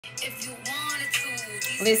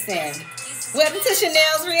Listen, welcome to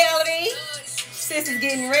Chanel's reality. Sis is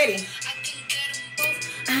getting ready.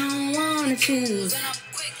 I don't want to choose.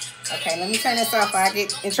 Okay, let me turn this off before I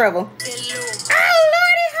get in trouble. Oh,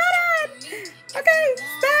 Lordy, hold on. Okay,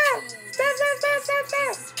 stop. Stop.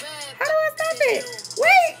 How do I stop it?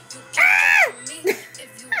 Wait. Ah!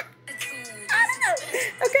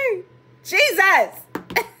 Okay. Jesus.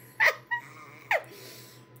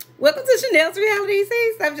 Welcome to Chanel's reality.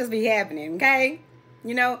 See, stuff just be happening, okay?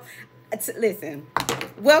 You know, listen.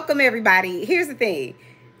 Welcome, everybody. Here's the thing.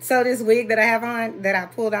 So this wig that I have on, that I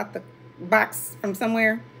pulled out the box from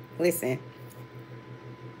somewhere, listen.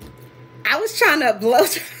 I was trying to blow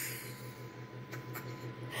dry.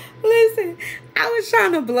 Listen, I was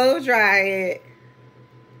trying to blow dry it,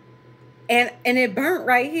 and it burnt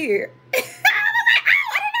right here. I was like, oh, I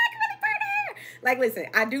didn't know I could really burn the hair. Like, listen,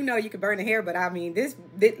 I do know you can burn the hair, but I mean,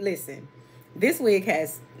 listen, this wig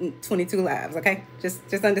has 22 lives, okay?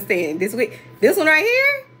 Just understand. This one right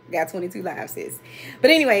here got 22 lives, sis.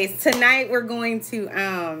 But anyways, tonight we're going to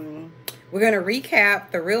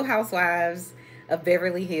recap the Real Housewives of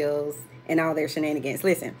Beverly Hills and all their shenanigans.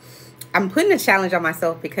 Listen, I'm putting a challenge on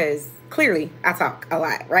myself because clearly I talk a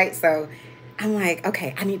lot, right? So I'm like,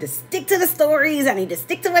 okay, I need to stick to the stories. I need to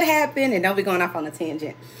stick to what happened and don't be going off on a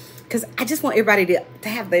tangent. Because I just want everybody to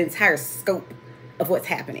have the entire scope of what's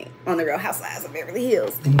happening on the Real Housewives of Beverly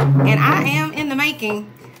Hills. And I am in the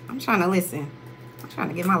making. I'm trying to listen. I'm trying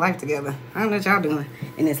to get my life together. I don't know what y'all doing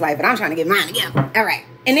in this life, but I'm trying to get mine together. All right.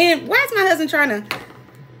 And then why is my husband trying to...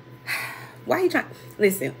 Why are you trying...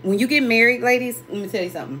 Listen, when you get married, ladies, let me tell you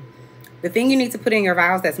something. The thing you need to put in your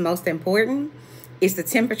vows that's most important is the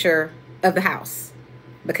temperature of the house.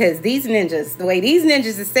 Because these ninjas, the way these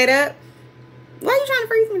ninjas is set up, why are you trying to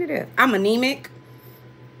freeze me to death? I'm anemic.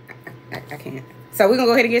 I can't. So we're going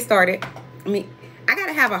to go ahead and get started. I mean, I got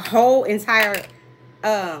to have a whole entire,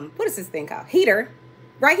 what is this thing called? Heater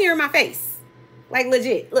right here in my face. Like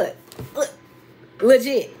legit. Look.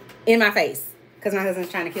 Legit in my face. Because my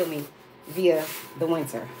husband's trying to kill me via the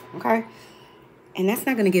winter. Okay? And that's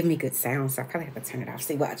not going to give me good sound, so I probably have to turn it off.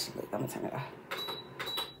 See, watch. Look, I'm going to turn it off.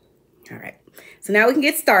 All right. So now we can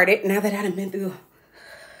get started. Now that I done been through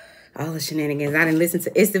all the shenanigans, I done listened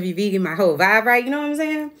to SUTTO'Ns, get my whole vibe right. You know what I'm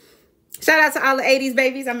saying? Shout out to all the 80s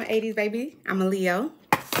babies. I'm an 80s baby. I'm a Leo.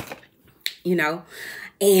 You know.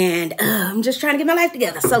 And I'm just trying to get my life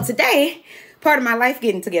together. So today, part of my life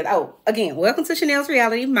getting together. Oh, again, welcome to Chanel's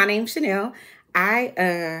reality. My name's Chanel.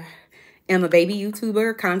 I am a baby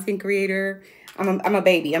YouTuber, content creator. I'm a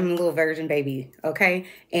baby. I'm a little virgin baby, okay?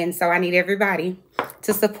 And so I need everybody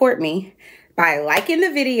to support me by liking the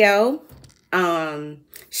video,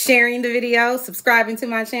 sharing the video, subscribing to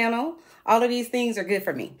my channel. All of these things are good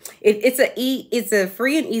for me. It's a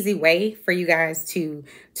free and easy way for you guys to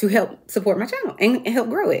help support my channel and help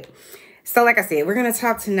grow it. So like I said, we're going to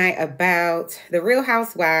talk tonight about the Real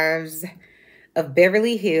Housewives of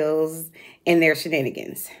Beverly Hills and their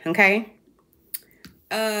shenanigans, okay?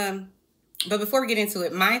 But before we get into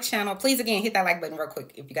it, my channel, please, again, hit that like button real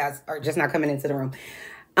quick if you guys are just not coming into the room.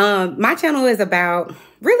 My channel is about,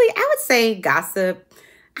 really, I would say gossip.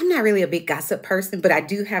 I'm not really a big gossip person, but I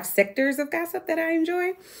do have sectors of gossip that I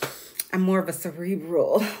enjoy. I'm more of a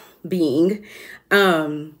cerebral being.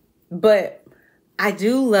 But I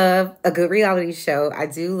do love a good reality show. I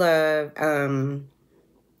do love...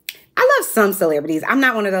 I love some celebrities. I'm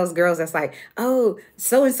not one of those girls that's like, oh,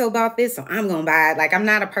 so-and-so bought this, so I'm going to buy it. Like, I'm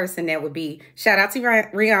not a person that would be, shout out to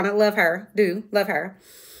Rihanna, love her, love her.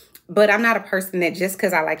 But I'm not a person that just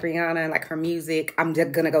because I like Rihanna and like her music, I'm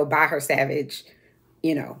just going to go buy her Savage,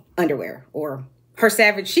 you know, underwear or her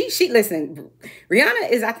Savage. She listen, Rihanna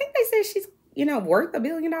is, I think they said she's, you know, worth $1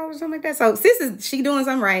 billion or something like that. So she doing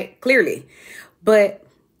something right, clearly. But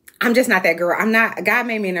I'm just not that girl. I'm not, God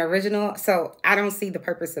made me an original, so I don't see the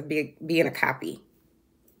purpose of being a copy.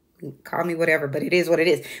 Call me whatever, but it is what it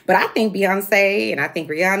is. But I think Beyonce and I think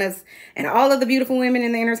Rihanna's and all of the beautiful women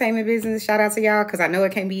in the entertainment business, shout out to y'all, because I know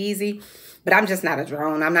it can be easy, but I'm just not a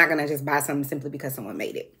drone. I'm not going to just buy something simply because someone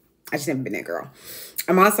made it. I just never been that girl.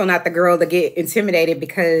 I'm also not the girl to get intimidated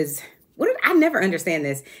because, I never understand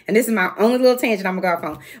this, and this is my only little tangent I'm going to go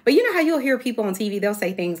off on. But you know how you'll hear people on TV, they'll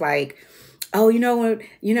say things like, oh, you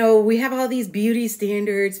know, we have all these beauty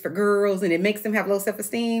standards for girls and it makes them have low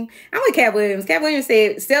self-esteem. I'm with Cat Williams. Cat Williams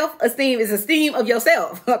said self-esteem is esteem of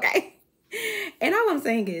yourself, okay? And all I'm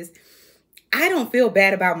saying is I don't feel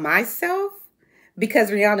bad about myself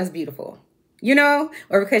because Rihanna's beautiful, you know,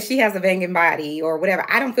 or because she has a banging body or whatever.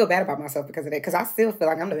 I don't feel bad about myself because of that, because I still feel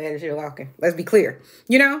like I'm the baddest shit walking. Let's be clear,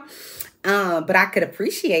 you know? But I could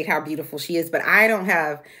appreciate how beautiful she is, but I don't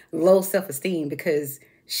have low self-esteem because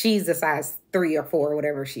she's a size 3 or 4 or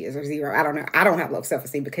whatever she is, or 0. I don't know. I don't have low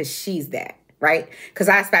self-esteem because she's that, right? Because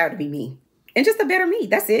I aspire to be me. And just a better me.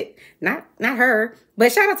 That's it. Not her.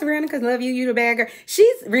 But shout out to Rihanna because love you. You the bad girl.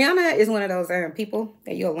 Rihanna is one of those people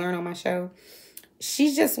that you'll learn on my show.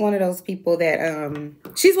 She's just one of those people that,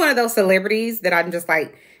 she's one of those celebrities that I'm just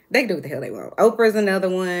like, they can do what the hell they want. Oprah's another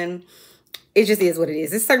one. It just is what it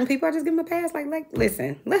is. There's certain people I just give them a pass. Like,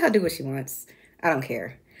 listen, let her do what she wants. I don't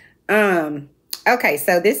care. Okay,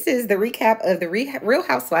 so this is the recap of the Real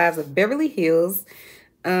Housewives of Beverly Hills.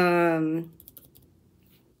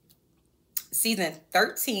 Season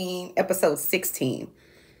 13, episode 16.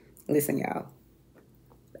 Listen, y'all.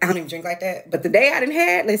 I don't even drink like that. But the day I didn't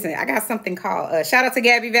have, listen, I got something called, shout out to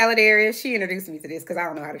Gabby Valadarius. She introduced me to this because I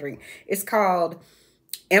don't know how to drink. It's called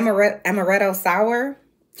Amaretto Sour.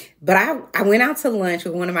 But I went out to lunch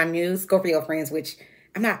with one of my new Scorpio friends, which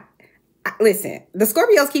listen, the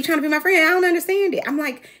Scorpios keep trying to be my friend. I don't understand it. I'm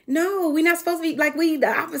like, no, we're not supposed to be, like, we the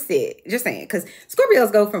opposite. Just saying. Because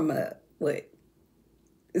Scorpios go from,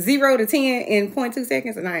 0 to 10 in 0.2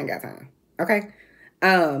 seconds, and I ain't got time. Okay?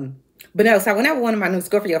 But no, so I went out with one of my new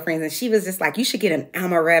Scorpio friends, and she was just like, you should get an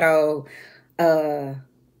amaretto, so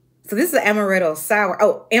this is an amaretto sour,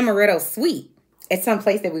 amaretto sweet at some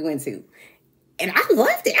place that we went to. And I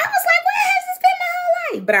loved it. I was like, where has this been my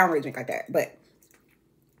whole life? But I don't really drink like that. But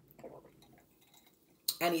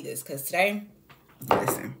I need this because today,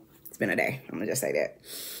 listen, it's been a day. I'm going to just say that.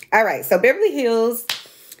 All right. So Beverly Hills,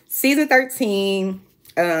 season 13,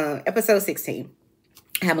 episode 16.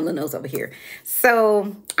 I have a little notes over here.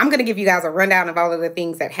 So I'm going to give you guys a rundown of all of the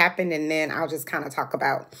things that happened. And then I'll just kind of talk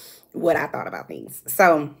about what I thought about things.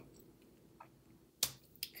 So,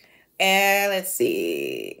 and let's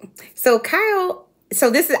see. So Kyle,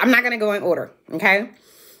 I'm not going to go in order. Okay.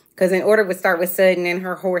 Because in order would start with Sutton and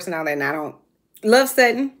her horse and all that. And I don't love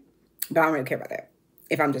Sutton, but I don't really care about that,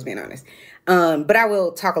 if I'm just being honest. But I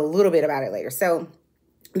will talk a little bit about it later. So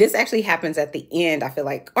this actually happens at the end, I feel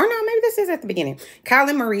like. Or no, maybe this is at the beginning. Kyle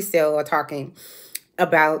and Mauricio are talking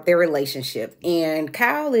about their relationship. And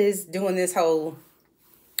Kyle is doing this whole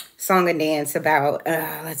song and dance about,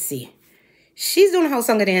 let's see. She's doing a whole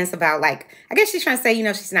song and dance about, like, I guess she's trying to say,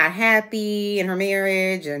 she's not happy in her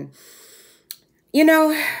marriage. And,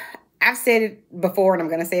 I've said it before and I'm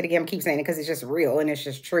going to say it again. I keep saying it because it's just real and it's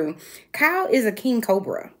just true. Kyle is a king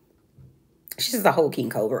cobra. She's just a whole king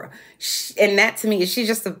cobra. And that to me, she's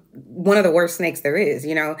just one of the worst snakes there is,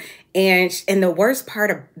 And the worst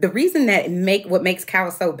part of the reason that what makes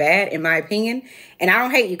Kyle so bad, in my opinion, and I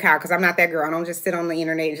don't hate you, Kyle, because I'm not that girl. I don't just sit on the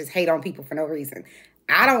internet and just hate on people for no reason.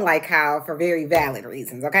 I don't like Kyle for very valid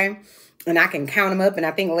reasons, okay? And I can count them up, and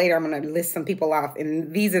I think later I'm going to list some people off,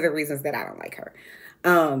 and these are the reasons that I don't like her.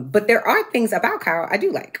 But there are things about Kyle I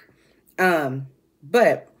do like.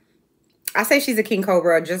 But I say she's a king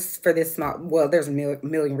cobra just for this small, well, there's a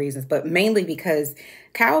million reasons, but mainly because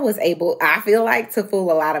Kyle was able, I feel like, to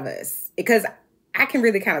fool a lot of us. Because I can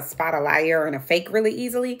really kind of spot a liar and a fake really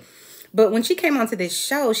easily. But when she came onto this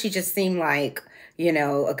show, she just seemed like,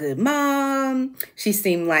 a good mom. She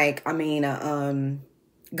seemed like, a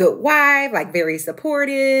good wife, like very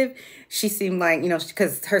supportive. She seemed like,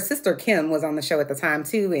 because her sister Kim was on the show at the time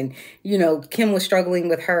too. And, Kim was struggling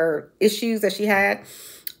with her issues that she had.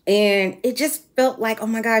 And it just felt like, oh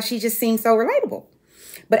my gosh, she just seemed so relatable.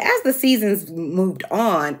 But as the seasons moved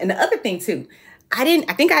on, and the other thing too, I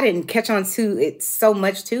think I didn't catch on to it so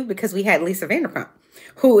much too, because we had Lisa Vanderpump,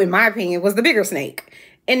 who in my opinion was the bigger snake.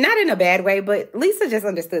 And not in a bad way, but Lisa just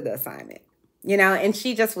understood the assignment, and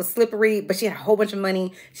she just was slippery, but she had a whole bunch of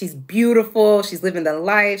money. She's beautiful. She's living the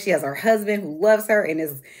life. She has her husband who loves her and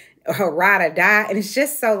is her ride or die. And it's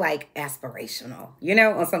just so like aspirational,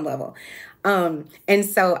 on some level. And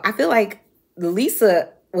so I feel like Lisa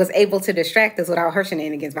was able to distract us without her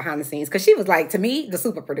shenanigans behind the scenes. Cause she was like, to me, the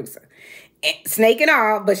super producer, snake and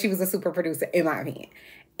all, but she was a super producer in my opinion.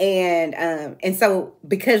 And so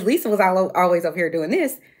because Lisa was always over here doing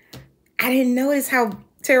this, I didn't notice how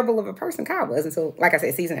terrible of a person Kyle was until, like I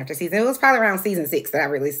said, season after season. It was probably around season 6 that I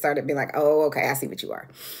really started being like, oh, okay, I see what you are.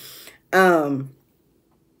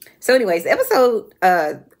 So anyways, episode,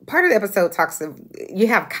 part of the episode you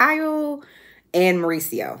have Kyle and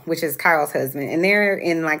Mauricio, which is Kyle's husband, and they're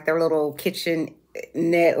in like their little kitchen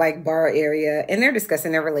net, like bar area, and they're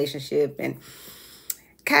discussing their relationship. And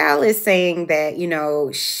Kyle is saying that,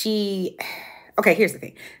 okay, here's the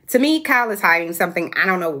thing. To me, Kyle is hiding something. I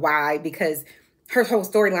don't know why, because her whole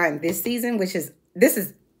storyline this season, this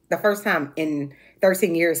is the first time in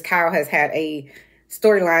 13 years Kyle has had a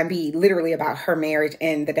storyline be literally about her marriage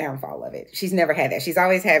and the downfall of it. She's never had that. She's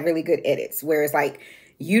always had really good edits, where it's like,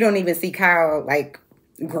 you don't even see Kyle like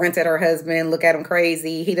grunt at her husband, look at him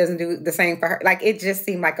crazy. He doesn't do the same for her. Like, it just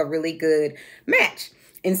seemed like a really good match.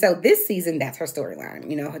 And so this season, that's her storyline,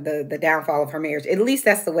 you know, the downfall of her marriage. At least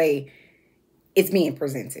that's the way it's being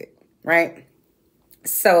presented, right?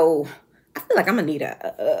 So I feel like I'm going to need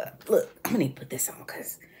look, I'm going to need to put this on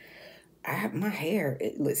because I have my hair.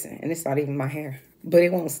 Listen, and it's not even my hair, but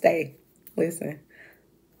it won't stay. Listen,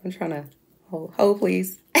 I'm trying to hold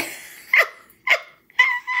please.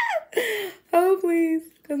 Oh, please.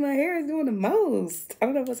 Because my hair is doing the most. I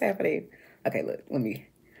don't know what's happening. Okay, look. Hold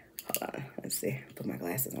on. Let's see. Put my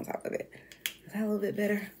glasses on top of it. Is that a little bit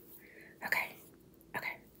better? Okay.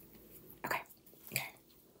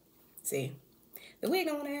 See? The wig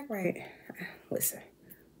don't want to act right. Listen.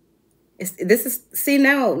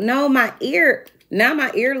 No, my ear. Now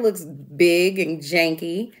my ear looks big and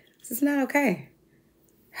janky. This is not okay.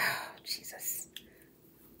 Oh, Jesus.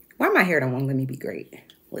 Why my hair don't want to let me be great?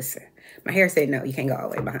 Listen. My hair said, no, you can't go all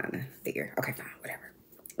the way behind the ear. Okay, fine, whatever.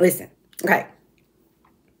 Listen, okay.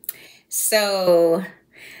 So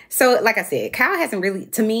like I said, Kyle hasn't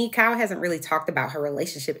really talked about her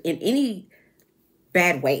relationship in any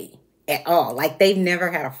bad way at all. Like, they've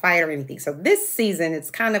never had a fight or anything. So this season,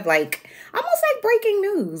 it's kind of like, almost like breaking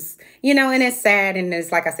news, you know, and it's sad. And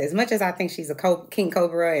it's like I said, as much as I think she's a king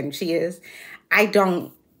cobra, and she is, I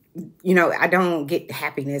don't get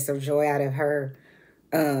happiness or joy out of her,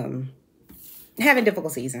 having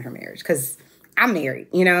difficulties in her marriage, because I'm married,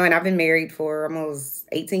 you know, and I've been married for almost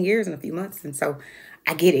 18 years in a few months. And so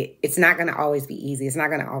I get it. It's not going to always be easy. It's not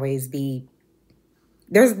going to always be,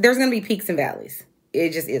 there's going to be peaks and valleys.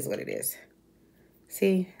 It just is what it is.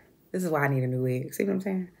 See, this is why I need a new wig. See what I'm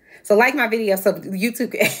saying? So like my video, so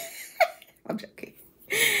YouTube, I'm joking.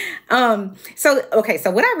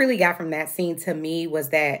 So what I really got from that scene to me was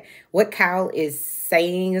that what Kyle is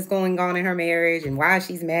saying is going on in her marriage and why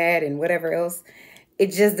she's mad and whatever else,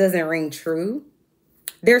 it just doesn't ring true.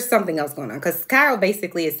 There's something else going on, because Kyle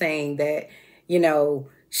basically is saying that, you know,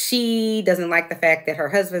 she doesn't like the fact that her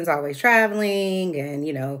husband's always traveling, and,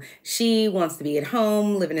 you know, she wants to be at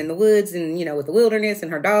home living in the woods and, you know, with the wilderness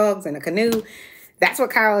and her dogs and a canoe. That's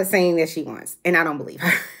what Kyle is saying that she wants. And I don't believe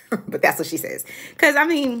her. But that's what she says. Because, I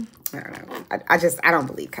mean, I don't know. I don't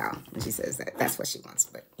believe Kyle when she says that. That's what she wants.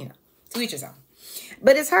 But, you know, to each his own.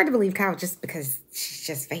 But it's hard to believe Kyle just because she's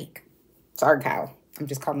just fake. Sorry, Kyle. I'm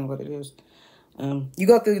just calling it what it is. You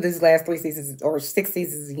go through these last 3 seasons or 6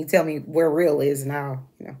 seasons and you tell me where real is, and I'll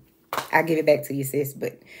give it back to you, sis.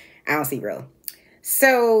 But I don't see real.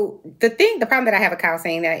 So the problem that I have with Kyle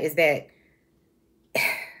saying that is that,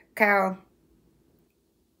 Kyle,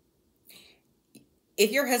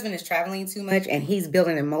 if your husband is traveling too much and he's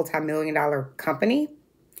building a multi-million-dollar company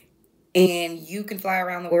and you can fly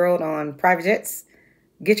around the world on private jets,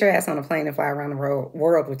 get your ass on a plane and fly around the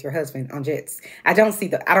world with your husband on jets. I don't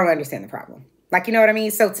understand the problem. Like, you know what I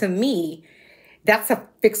mean? So to me, that's a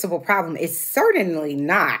fixable problem. It's certainly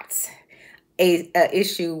not a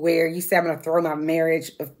issue where you say, I'm going to throw my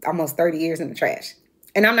marriage of almost 30 years in the trash.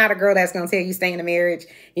 And I'm not a girl that's going to tell you stay in a marriage,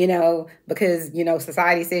 you know, because, you know,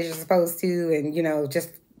 society says you're supposed to. And, you know,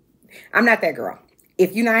 I'm not that girl.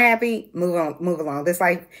 If you're not happy, move along. This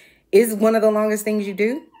life is one of the longest things you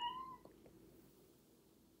do.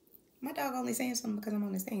 My dog only saying something because I'm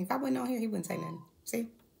on this thing. If I wasn't on here, he wouldn't say nothing. See?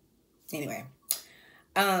 Anyway.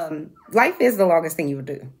 Life is the longest thing you would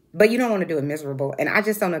do. But you don't want to do it miserable. And I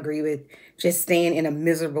just don't agree with just staying in a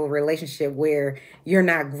miserable relationship where you're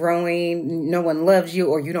not growing, no one loves you,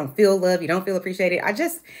 or you don't feel love, you don't feel appreciated. I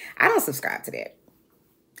don't subscribe to that.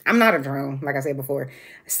 I'm not a drone, like I said before.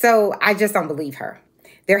 So I just don't believe her.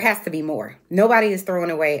 There has to be more. Nobody is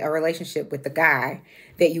throwing away a relationship with the guy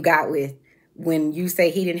that you got with when you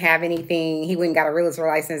say he didn't have anything, he went and got a realtor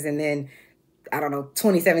license, and then, I don't know,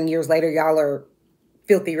 27 years later, y'all are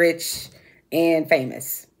filthy rich and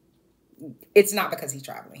famous. It's not because he's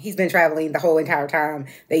traveling. He's been traveling the whole entire time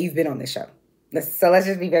that you've been on this show. So let's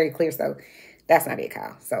just be very clear. So that's not it,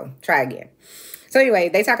 Kyle. So try again. So anyway,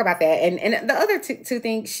 they talk about that. And the other two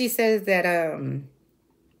things, she says that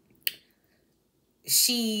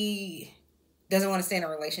she doesn't want to stay in a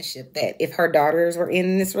relationship, that if her daughters were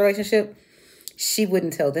in this relationship, she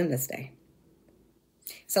wouldn't tell them to stay.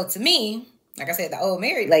 So to me, like I said, the old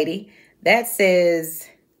married lady, that says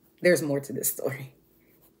there's more to this story.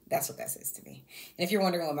 That's what that says to me. And if you're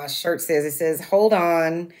wondering what my shirt says, it says, hold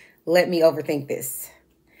on, let me overthink this.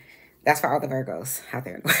 That's for all the Virgos out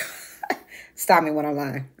there. Stop me when I'm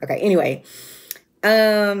lying. Okay, anyway.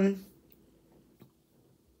 I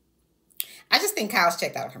just think Kyle's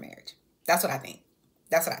checked out of her marriage. That's what I think.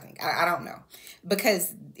 That's what I think. I don't know.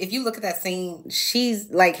 Because if you look at that scene,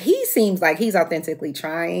 she's like, he seems like he's authentically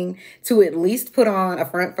trying to at least put on a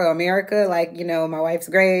front for America. Like, you know, my wife's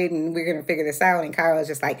great and we're going to figure this out. And Kyle is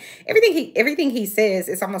just like, everything he says,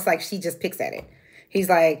 it's almost like she just picks at it. He's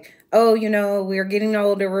like, oh, you know, we're getting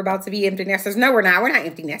older. We're about to be empty nesters. No, we're not. We're not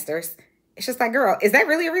empty nesters. It's just like, girl, is that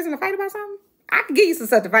really a reason to fight about something? I can give you some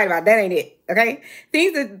stuff to fight about. That ain't it. Okay.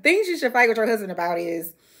 Things you should fight with your husband about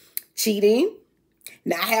is cheating,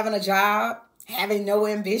 not having a job, having no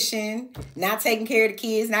ambition, not taking care of the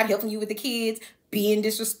kids, not helping you with the kids, being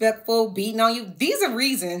disrespectful, beating on you. These are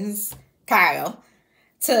reasons, Kyle,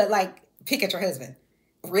 to like pick at your husband.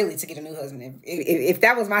 Really, to get a new husband. If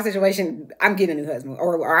that was my situation, I'm getting a new husband.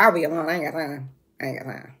 Or I'll be alone. I ain't got time.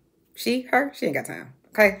 She ain't got time.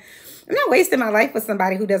 Okay? I'm not wasting my life with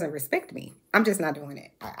somebody who doesn't respect me. I'm just not doing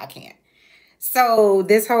it. I can't. So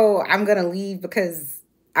this whole, I'm going to leave because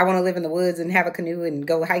I want to live in the woods and have a canoe and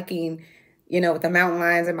go hiking, you know, with the mountain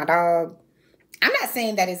lions and my dog. I'm not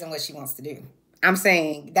saying that isn't what she wants to do. I'm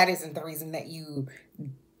saying that isn't the reason that you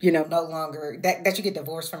know, no longer, that you get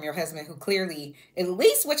divorced from your husband who clearly, at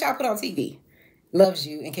least what y'all put on TV, loves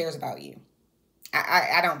you and cares about you.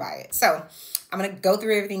 I don't buy it. So I'm going to go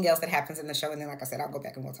through everything else that happens in the show. And then, like I said, I'll go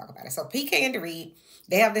back and we'll talk about it. So PK and Dorit,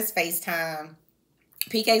 they have this FaceTime.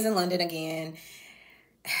 PK's in London again.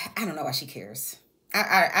 I don't know why she cares.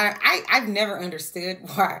 I've never understood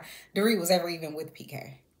why Dorit was ever even with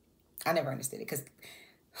PK. I never understood it because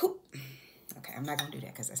okay, I'm not going to do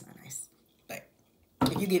that because that's not nice. But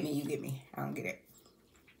if you get me, you get me. I don't get it.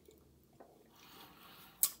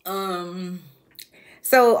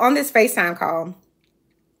 So on this FaceTime call,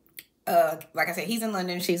 like I said, he's in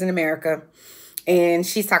London, she's in America, and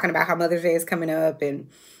she's talking about how Mother's Day is coming up, and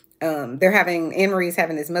Annemarie's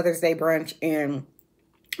having this Mother's Day brunch, and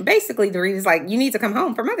basically Dorit is like, you need to come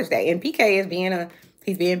home for Mother's Day, and PK is being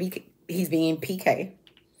PK,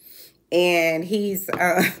 and he's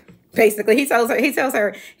basically he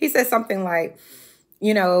says something like,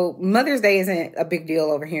 you know, Mother's Day isn't a big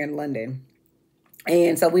deal over here in London.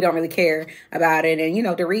 And so we don't really care about it. And, you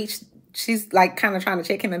know, Dorit, she's like kind of trying to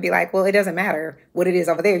check him and be like, well, it doesn't matter what it is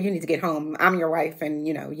over there. You need to get home. I'm your wife. And,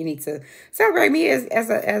 you know, you need to celebrate me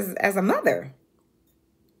as a mother.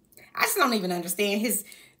 I just don't even understand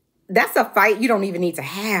that's a fight you don't even need to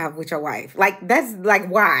have with your wife. Like, that's like,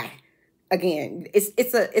 why? Again,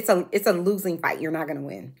 it's a losing fight. You're not going to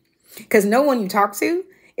win because no one you talk to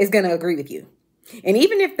is going to agree with you. And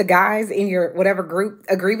even if the guys in your whatever group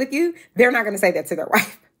agree with you, they're not going to say that to their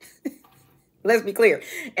wife. Let's be clear.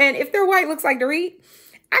 And if their wife looks like Dorit,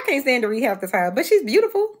 I can't stand Dorit half the time, but she's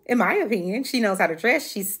beautiful, in my opinion. She knows how to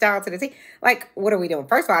dress. She's styled to the T. Like, what are we doing?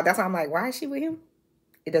 First of all, that's why I'm like, why is she with him?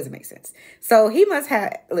 It doesn't make sense. So he must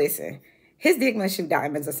have, listen, his dick must shoot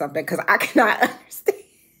diamonds or something because I cannot understand.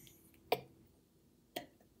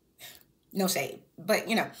 No shade. But,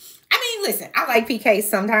 you know, I mean, listen, I like PK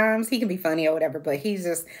sometimes. He can be funny or whatever, but he's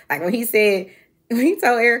just, like, when he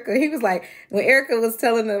told Erika, he was like, when Erika was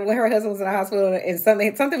telling them when her husband was in the hospital and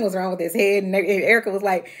something was wrong with his head, and Erika was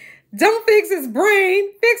like, don't fix his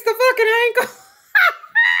brain, fix the fucking ankle.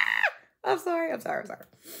 I'm sorry.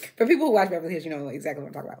 For people who watch Beverly Hills, you know exactly what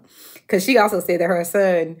I'm talking about. Because she also said that her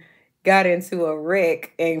son got into a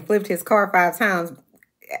wreck and flipped his car 5 times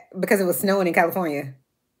because it was snowing in California.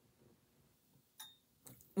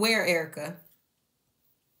 Where, Erika?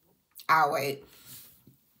 I'll wait.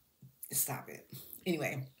 Stop it.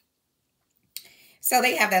 Anyway. So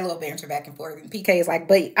they have that little banter back and forth. And PK is like,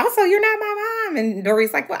 but also you're not my mom. And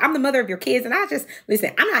Dorit's like, well, I'm the mother of your kids. And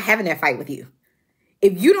listen, I'm not having that fight with you.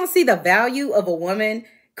 If you don't see the value of a woman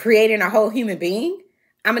creating a whole human being,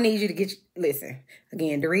 I'm going to need you to listen.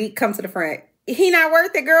 Again, Dorit, come to the front. He not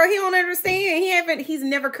worth it, girl. He don't understand. He's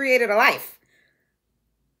never created a life.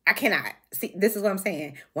 I cannot. See, this is what I'm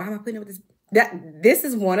saying. Why am I putting up with this? This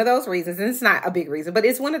is one of those reasons, and it's not a big reason, but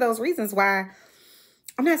it's one of those reasons why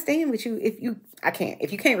I'm not staying with you if you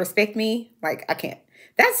can't respect me, like, I can't.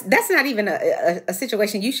 That's not even a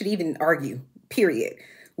situation you should even argue, period.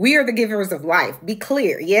 We are the givers of life. Be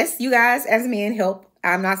clear. Yes, you guys as men help.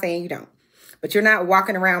 I'm not saying you don't, but you're not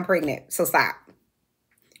walking around pregnant, so stop.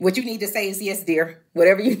 What you need to say is, yes, dear,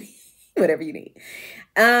 whatever you need, whatever you need.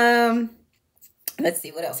 Let's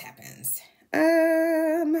see what else happens.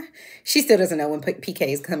 She still doesn't know when PK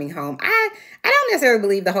is coming home. I don't necessarily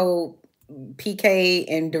believe the whole PK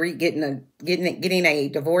and Dorit getting a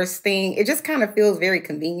divorce thing. It just kind of feels very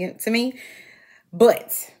convenient to me.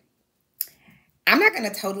 But I'm not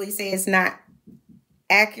going to totally say it's not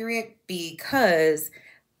accurate because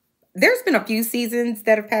there's been a few seasons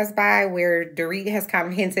that have passed by where Dorit has kind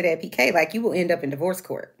of hinted at PK like you will end up in divorce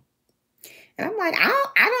court. And I'm like,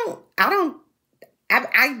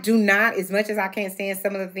 I do not, as much as I can't stand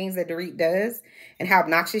some of the things that Dorit does and how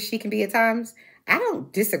obnoxious she can be at times, I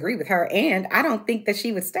don't disagree with her, and I don't think that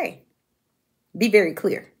she would stay. Be very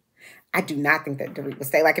clear. I do not think that Dorit would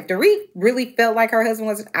stay. Like, if Dorit really felt like her husband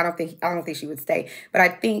was, I don't think she would stay. But I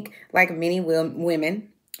think, like many women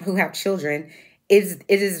who have children, it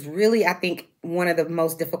is really, I think, one of the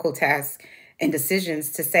most difficult tasks and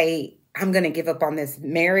decisions to say, I'm going to give up on this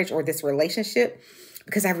marriage or this relationship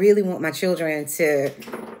because I really want my children to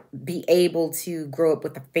be able to grow up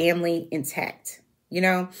with a family intact, you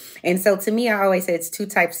know? And so to me, I always say it's two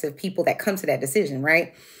types of people that come to that decision,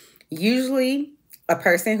 right? Usually a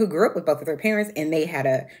person who grew up with both of their parents and they had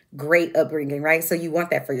a great upbringing, right? So you want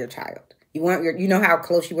that for your child. You want you know how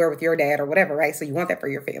close you were with your dad or whatever, right? So you want that for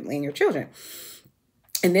your family and your children.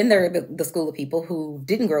 And then there are the school of people who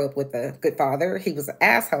didn't grow up with a good father. He was an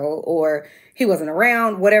asshole or he wasn't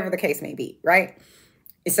around, whatever the case may be, right?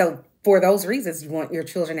 And so for those reasons, you want your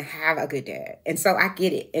children to have a good dad. And so I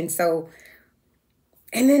get it. And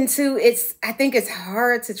then too, I think it's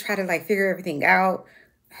hard to try to like figure everything out.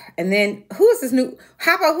 And then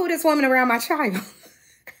how about who this woman around my child?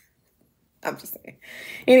 I'm just saying.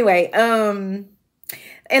 Anyway, and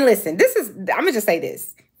listen, I'm gonna just say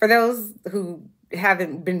this. For those who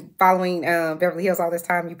haven't been following Beverly Hills all this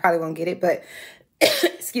time, you probably won't get it, but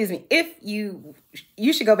excuse me, if you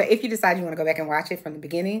should go back, if you decide you want to go back and watch it from the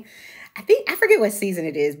beginning. I forget what season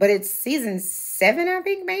it is, but it's season 7, I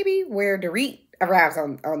think, maybe, where Dorit arrives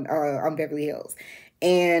on Beverly Hills.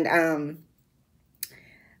 And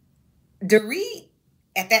Dorit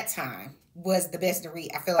at that time was the best Dorit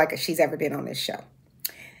I feel like she's ever been on this show.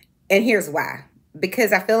 And here's why.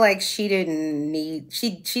 Because I feel like she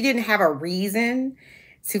didn't have a reason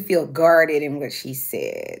to feel guarded in what she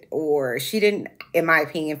said. Or she didn't, in my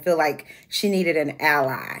opinion, feel like she needed an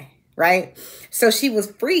ally, right? So she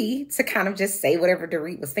was free to kind of just say whatever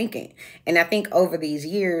Dorit was thinking. And I think over these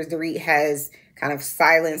years, Dorit has kind of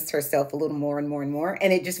silenced herself a little more and more and more.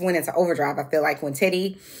 And it just went into overdrive. I feel like when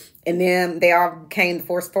Teddy and them, they all became the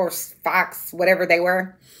Force Fox, whatever they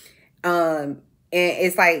were. And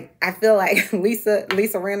it's like, I feel like Lisa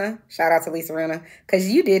Rinna, shout out to Lisa Rinna, because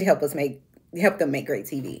you did help them make great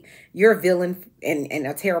TV. You're a villain and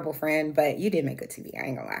a terrible friend, but you did make good TV. I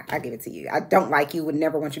ain't gonna lie. I give it to you. I don't like you, would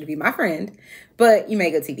never want you to be my friend, but you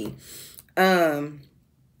made good TV. I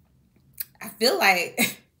feel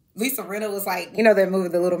like Lisa Rinna was like, you know that movie,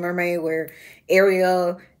 The Little Mermaid, where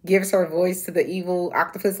Ariel gives her voice to the evil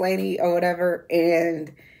octopus lady or whatever,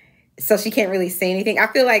 and so she can't really say anything. I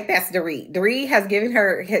feel like that's Dorit. Dorit has given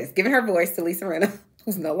her voice to Lisa Rinna,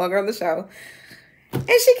 who's no longer on the show. And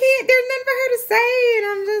she can't, there's nothing for her to say.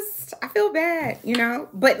 And I feel bad, you know?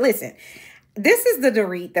 But listen, this is the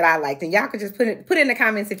Dorit that I liked. And y'all could just put in the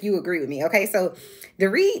comments if you agree with me, okay? So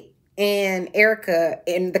Dorit and Erika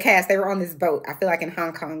and the cast, they were on this boat. I feel like in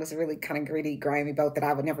Hong Kong, it was a really kind of gritty, grimy boat that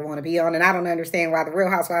I would never want to be on. And I don't understand why the Real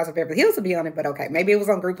Housewives of Beverly Hills would be on it, but okay. Maybe it was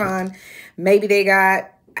on Groupon. Maybe they got,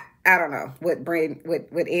 I don't know what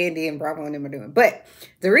Andy and Bravo and them are doing. But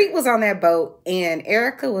Dorit was on that boat, and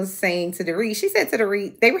Erika was saying to Dorit, she said to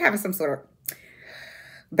Dorit, they were having some sort of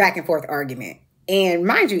back and forth argument. And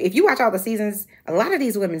mind you, if you watch all the seasons, a lot of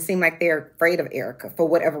these women seem like they're afraid of Erika for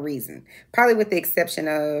whatever reason. Probably with the exception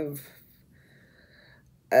of,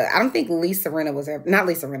 I don't think Lisa Rinna was ever, not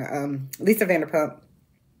Lisa Rinna, Lisa Vanderpump.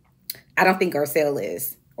 I don't think Garcelle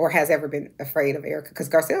is or has ever been afraid of Erika, because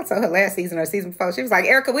Garcelle told her last season or season before, she was like,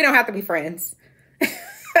 Erika, we don't have to be friends.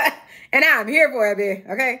 And I'm here for it, bitch,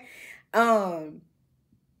 okay?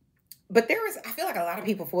 But I feel like a lot of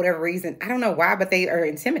people, for whatever reason, I don't know why, but they are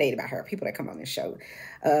intimidated by her, people that come on this show.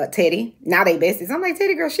 Teddy, now they besties. I'm like,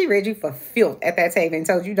 Teddy, girl, she read you for filth at that table and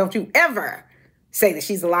told you, don't you ever say that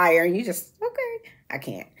she's a liar. And you just, okay, I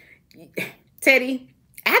can't. Teddy,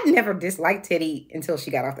 I'd never disliked Teddy until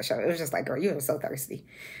she got off the show. It was just like, girl, you were so thirsty.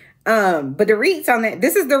 But Dorit's on that.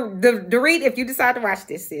 This is the Dorit, if you decide to watch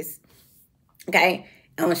this, sis. Okay.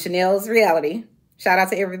 On Chanel's Reality. Shout out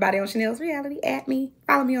to everybody on Chanel's Reality. At me.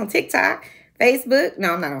 Follow me on TikTok, Facebook.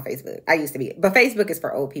 No, I'm not on Facebook. I used to be. But Facebook is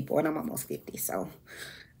for old people, and I'm almost 50. So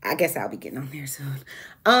I guess I'll be getting on there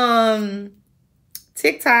soon.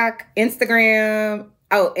 TikTok, Instagram.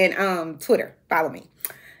 Oh, and Twitter. Follow me.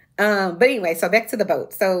 But anyway, so back to the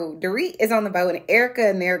boat. So Dorit is on the boat, and Erika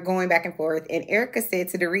and they're going back and forth. And Erika said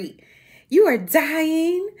to Dorit, you are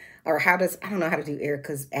dying. Or I don't know how to do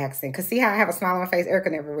Erika's accent. Because see how I have a smile on my face?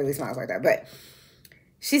 Erika never really smiles like that. But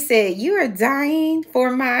she said, you are dying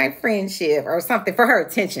for my friendship or something, for her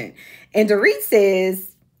attention. And Dorit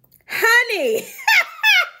says, honey.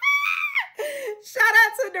 Shout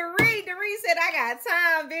out to Dorit. Dorit said, I got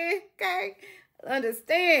time, bitch. Okay.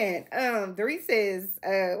 Understand. Dorit says,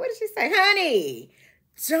 what did she say? Honey,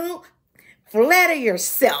 don't flatter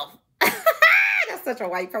yourself. That's such a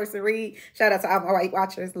white person read. Shout out to all my white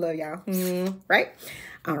watchers. Love y'all. Right?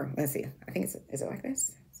 All right, let's see. I think is it like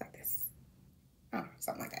this? It's like this. Oh,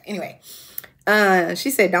 something like that. Anyway.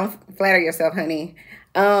 She said, don't flatter yourself, honey.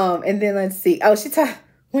 And then let's see. Oh,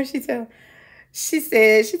 what did she tell?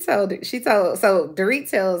 So Dorit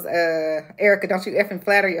tells Erika, don't you effing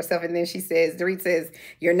flatter yourself. And then Dorit says,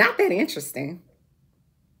 you're not that interesting.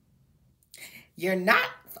 You're not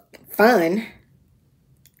fun.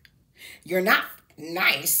 You're not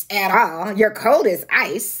nice at all. You're cold as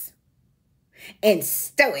ice and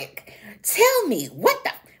stoic. Tell me,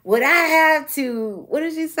 would I have to, what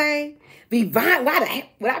did she say? Be vying, why the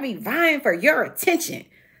heck would I be vying for your attention?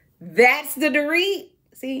 That's the Dorit.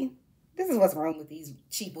 See, this is what's wrong with these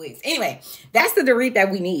cheap wigs. Anyway, that's the Dorit that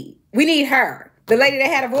we need. We need her. The lady that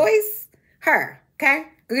had a voice, her, okay?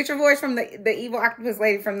 Go get your voice from the evil octopus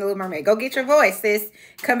lady from The Little Mermaid. Go get your voice, sis.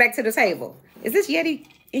 Come back to the table. Is this Yeti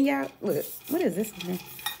in y'all? Look, what is this?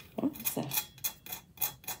 What's that?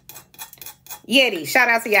 Yeti, shout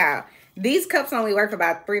out to y'all. These cups only work for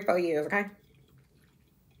about 3 or 4 years, okay?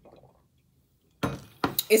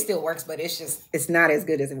 It still works, but it's not as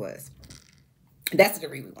good as it was. That's the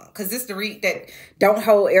Dorit we want. Because this Dorit that don't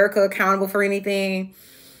hold Erika accountable for anything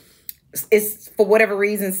is, for whatever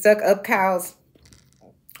reason, stuck up Kyle's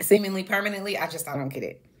seemingly permanently. I don't get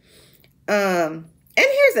it. And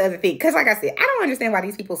here's the other thing. Because like I said, I don't understand why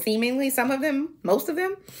these people seemingly, some of them, most of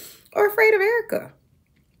them, are afraid of Erika.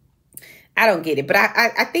 I don't get it. But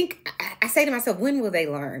I think, I say to myself, when will they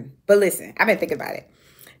learn? But listen, I've been thinking about it.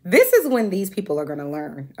 This is when these people are going to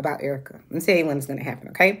learn about Erika. I'm going to tell you when it's going to happen,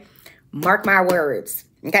 okay? Mark my words,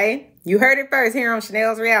 okay? You heard it first here on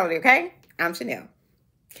Chanel's Reality, okay? I'm Chanel.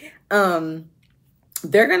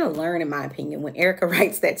 They're going to learn, in my opinion, when Erika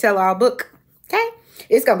writes that tell-all book, okay?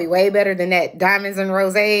 It's going to be way better than that Diamonds and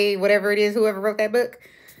Rosé, whatever it is, whoever wrote that book.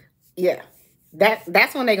 Yeah,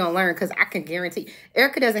 that's when they're going to learn, because I can guarantee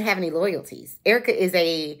Erika doesn't have any loyalties. Erika is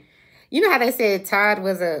you know how they said Todd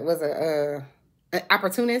was an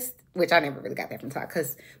opportunist, which I never really got that from Todd,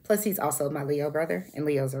 because plus he's also my Leo brother, and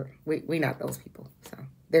Leos are, we not those people. So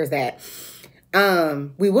there's that.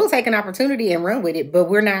 We will take an opportunity and run with it, but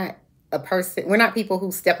we're not people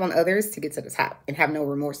who step on others to get to the top and have no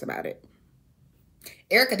remorse about it.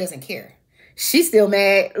 Erika doesn't care. She's still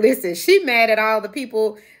mad. Listen, she's mad at all the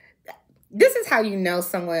people. This is how you know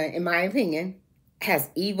someone, in my opinion, has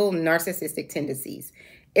evil narcissistic tendencies.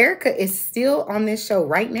 Erika is still on this show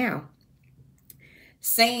right now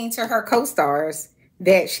saying to her co-stars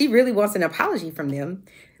that she really wants an apology from them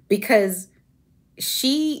because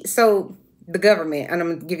the government, and I'm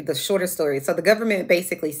going to give you the shorter story. So the government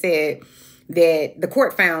basically said that the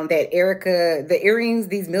court found that Erika, the earrings,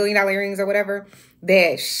 these $1 million earrings or whatever,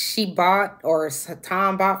 that she bought or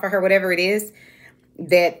Tom bought for her, whatever it is,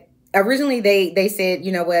 that originally they said,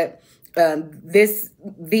 you know what,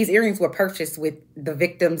 these earrings were purchased with the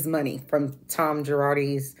victim's money from Tom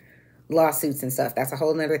Girardi's lawsuits and stuff. That's a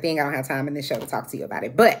whole nother thing. I don't have time in this show to talk to you about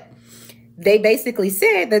it. But they basically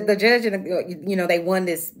said that the judge, they won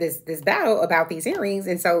this battle about these earrings.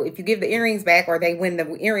 And so if you give the earrings back, or they win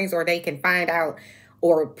the earrings, or they can find out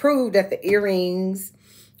or prove that the earrings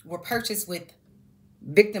were purchased with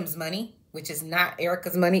victim's money, which is not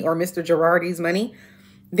Erika's money or Mr. Girardi's money,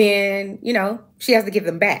 then, she has to give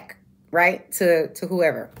them back, right? To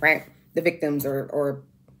whoever, right? The victims or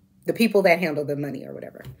the people that handle the money or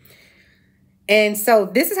whatever. And so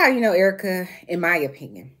this is how you know Erika, in my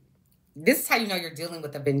opinion. This is how you know you're dealing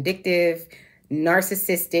with a vindictive,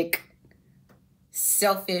 narcissistic,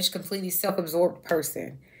 selfish, completely self-absorbed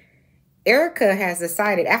person. Erika has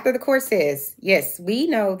decided, after the court says, yes, we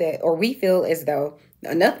know that, or we feel as though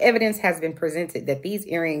enough evidence has been presented that these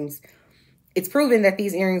earrings, it's proven that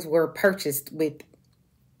these earrings were purchased with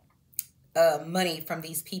money from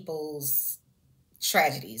these people's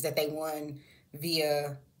tragedies that they won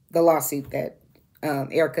via the lawsuit that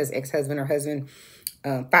Erika's ex-husband or husband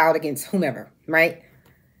filed against whomever, right?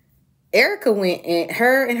 Erika went and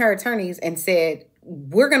her attorneys and said,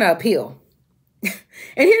 we're going to appeal. And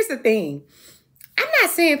here's the thing. I'm not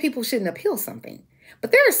saying people shouldn't appeal something,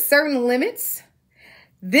 but there are certain limits.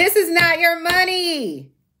 This is not your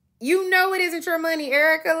money. You know it isn't your money,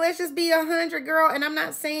 Erika. Let's just be 100, girl. And I'm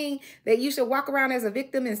not saying that you should walk around as a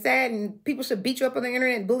victim and sad and people should beat you up on the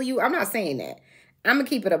internet and bully you. I'm not saying that. I'm going to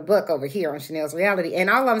keep it a buck over here on Chanel's Reality. And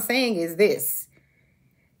all I'm saying is this.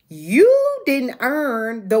 You didn't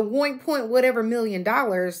earn the $1 million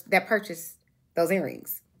that purchased those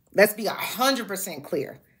earrings. Let's be 100%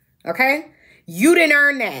 clear. Okay? You didn't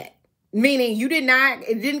earn that. Meaning you did not,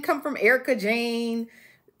 it didn't come from Erika Jane,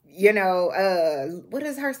 you know, what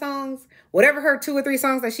is her songs? Whatever her 2 or 3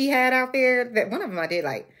 songs that she had out there, that one of them I did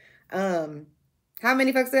like, How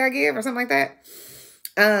Many Fucks Did I Give or something like that.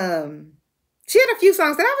 She had a few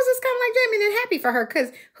songs that I was just kind of like jamming and happy for her,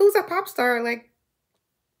 because who's a pop star like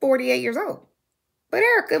 48 years old? But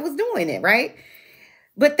Erika was doing it, right?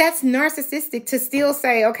 But that's narcissistic to still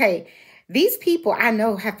say, okay, these people I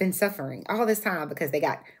know have been suffering all this time because they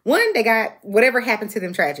got whatever happened to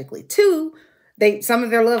them tragically. 2, some of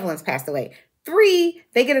their loved ones passed away. 3,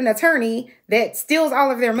 they get an attorney that steals all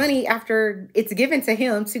of their money after it's given to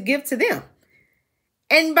him to give to them,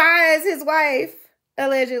 and buys his wife,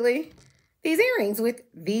 allegedly, these earrings with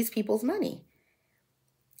these people's money.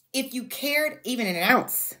 If you cared even an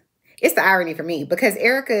ounce, it's the irony for me, because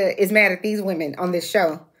Erika is mad at these women on this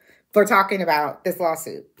show for talking about this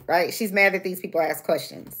lawsuit, right? She's mad that these people ask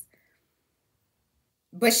questions.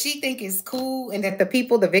 But she think it's cool, and that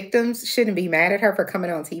the victims, shouldn't be mad at her for coming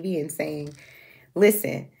on TV and saying,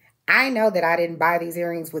 listen, I know that I didn't buy these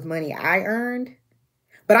earrings with money I earned,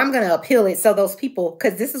 but I'm going to appeal it so those people,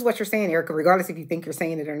 because this is what you're saying, Erika, regardless if you think you're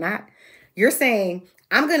saying it or not. You're saying,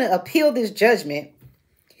 I'm going to appeal this judgment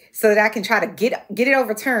so that I can try to get it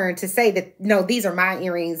overturned to say that, no, these are my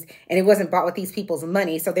earrings and it wasn't bought with these people's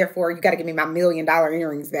money. So therefore, you got to give me my $1 million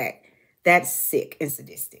earrings back. That's sick and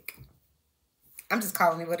sadistic. I'm just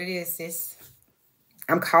calling it what it is, sis.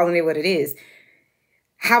 I'm calling it what it is.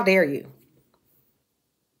 How dare you?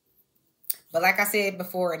 But like I said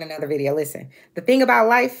before in another video, listen, the thing about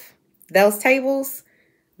life, those tables,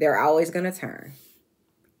 they're always going to turn.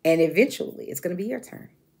 And eventually, it's going to be your turn.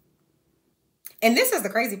 And this is the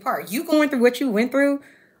crazy part. You going through what you went through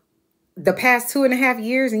the past 2.5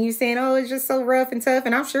 years, and you saying, oh, it's just so rough and tough.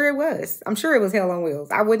 And I'm sure it was. I'm sure it was hell on wheels.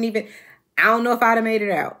 I don't know if I'd have made it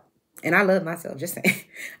out. And I love myself, just saying.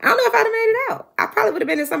 I don't know if I'd have made it out. I probably would have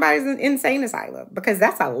been in somebody's insane asylum, because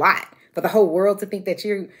that's a lot for the whole world to think that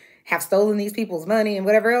you have stolen these people's money and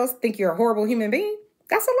whatever else, think you're a horrible human being.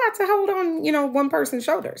 That's a lot to hold on, one person's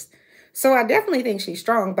shoulders. So I definitely think she's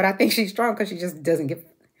strong, but I think she's strong because she just doesn't give.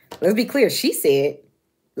 Let's be clear. She said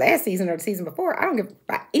last season or the season before, I don't give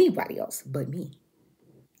about anybody else but me.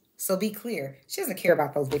 So be clear. She doesn't care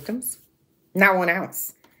about those victims. Not 1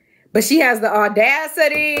 ounce. But she has the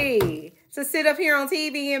audacity to sit up here on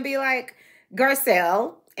TV and be like,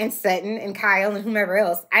 Garcelle and Sutton and Kyle and whomever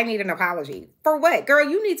else, I need an apology. For what? Girl,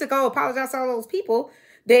 you need to go apologize to all those people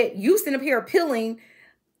that you sit up here appealing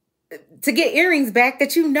to get earrings back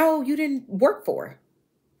that you know you didn't work for.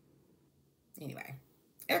 Anyway,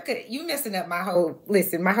 Erika, you messing up my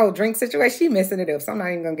whole drink situation. She messing it up. So I'm not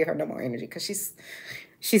even going to give her no more energy, because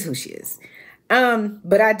she's who she is.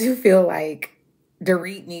 But I do feel like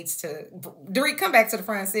Dorit, come back to the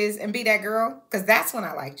front, sis, and be that girl, because that's when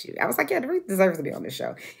I liked you. I was like, yeah, Dorit deserves to be on this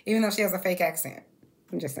show, even though she has a fake accent.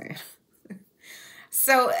 I'm just saying.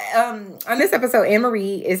 So on this episode,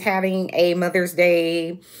 Annemarie is having a Mother's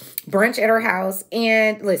Day brunch at her house.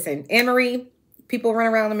 And listen, Annemarie, people run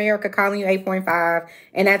around America calling you 8.5,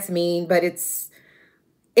 and that's mean, but it's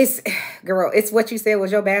girl, it's what you said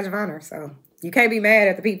was your badge of honor. So you can't be mad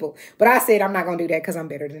at the people. But I said I'm not going to do that because I'm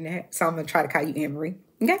better than that. So I'm going to try to call you Annemarie.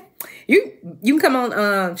 Okay? You can come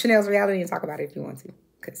on Chanel's Reality and talk about it if you want to,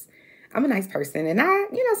 because I'm a nice person. And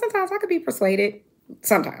sometimes I could be persuaded.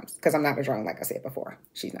 Sometimes, because I'm not a drone, like I said before.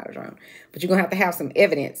 She's not a drone. But you're going to have some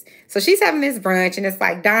evidence. So she's having this brunch, and it's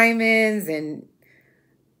like diamonds and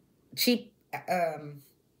cheap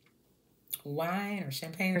wine or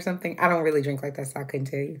champagne or something. I don't really drink like that, so I couldn't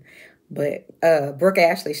tell you. But Brooke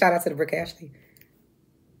Ashley, shout out to the Brooke Ashley.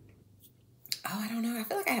 Oh, I don't know. I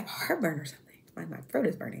feel like I have heartburn or something. Like my throat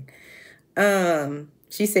is burning.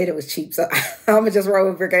 She said it was cheap, so I'm going to just roll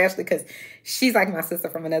with Brooke Ashley, because she's like my sister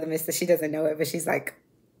from another mister. She doesn't know it, but she's like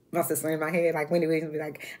my sister in my head. Like Wendy Williams be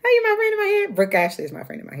like, oh, you my friend in my head? Brooke Ashley is my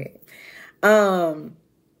friend in my head.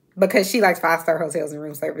 Because she likes 5-star hotels and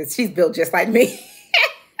room service. She's built just like me.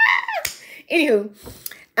 Anywho,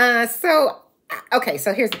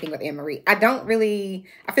 so here's the thing with Annemarie.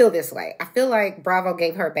 I feel this way. I feel like Bravo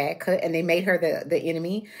gave her a bad cut, and they made her the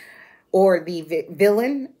enemy or the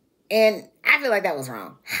villain. And I feel like that was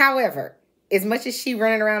wrong. However, as much as she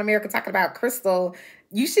running around America talking about Crystal,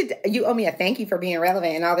 you owe me a thank you for being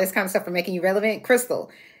relevant and all this kind of stuff for making you relevant. Crystal,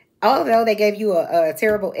 although they gave you a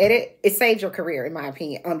terrible edit, it saved your career, in my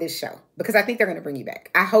opinion, on this show. Because I think they're going to bring you back.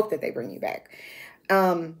 I hope that they bring you back.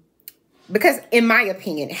 Because in my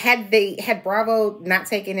opinion, had Bravo not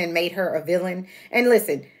taken and made her a villain, and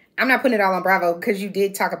listen, I'm not putting it all on Bravo, because you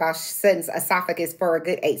did talk about Sutton's esophagus for a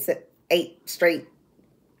good eight straight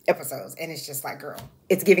episodes. And it's just like, girl,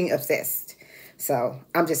 it's giving obsessed. So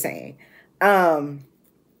I'm just saying.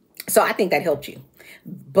 So I think that helped you.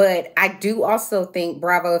 But I do also think,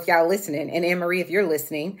 bravo if y'all listening, and Annemarie if you're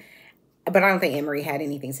listening, but I don't think Annemarie had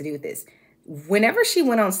anything to do with this. Whenever she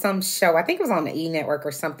went on some show, I think it was on the E! Network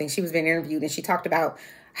or something, she was being interviewed and she talked about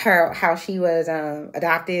how she was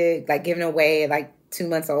adopted, like given away like 2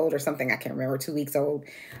 months old or something. I can't remember, 2 weeks old.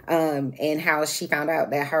 And how she found out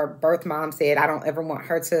that her birth mom said, I don't ever want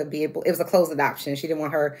her to be able, it was a closed adoption. She didn't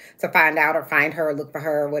want her to find out or find her or look for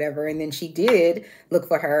her or whatever. And then she did look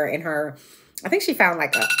for her, and her, I think she found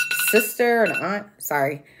like a sister and an aunt,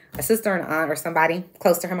 a sister and an aunt or somebody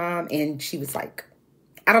close to her mom. And she was like,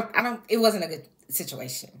 it wasn't a good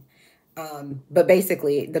situation. But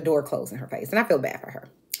basically the door closed in her face, and I feel bad for her.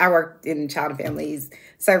 I worked in child and families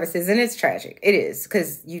services, and it's tragic. It is,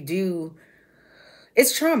 because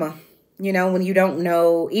it's trauma, you know, when you don't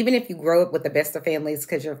know, even if you grow up with the best of families,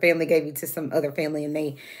 because your family gave you to some other family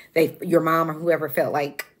and your mom or whoever felt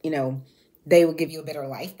like, you know, they would give you a better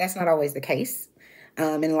life. That's not always the case.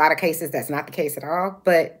 In a lot of cases, that's not the case at all.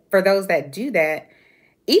 But for those that do that,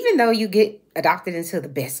 even though you get adopted into the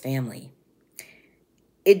best family,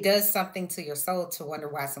 it does something to your soul to wonder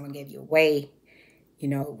why someone gave you away. You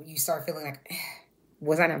know, you start feeling like,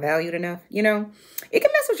 was I not valued enough? You know, it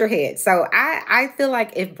can mess with your head. So I feel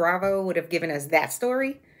like if Bravo would have given us that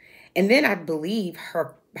story, and then I believe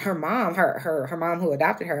her mom who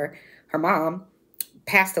adopted her mom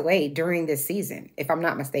passed away during this season, if I'm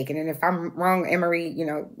not mistaken. And if I'm wrong, Annemarie, you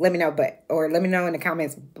know, let me know, let me know in the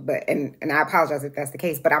comments, and I apologize if that's the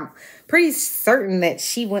case, but I'm pretty certain that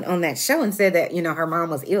she went on that show and said that, you know, her mom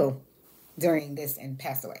was ill during this and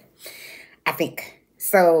passed away. I think.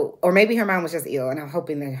 So, or maybe her mom was just ill, and I'm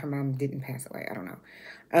hoping that her mom didn't pass away. I don't know.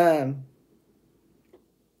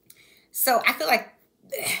 So I feel like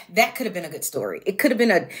that could have been a good story. It could have been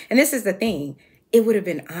and this is the thing, it would have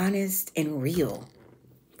been honest and real,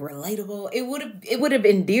 relatable. It would have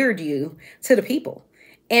endeared you to the people.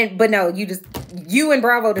 But no, you and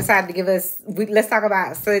Bravo decided to give us, let's talk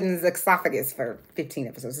about Sutton's esophagus for 15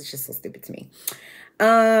 episodes. It's just so stupid to me.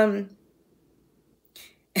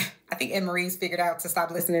 I think Annemarie's figured out to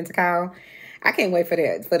stop listening to Kyle. I can't wait for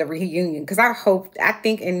the reunion, because I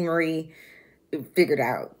think Annemarie figured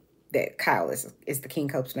out that Kyle is the king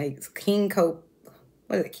cobra snake. King cobra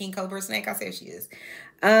snake? I said she is.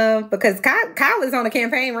 Because Kyle is on a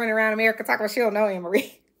campaign running around America talking about she don't know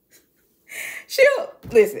Annemarie.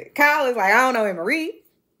 Listen, Kyle is like, I don't know Annemarie.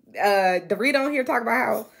 Dorit on here talk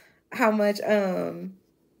about how much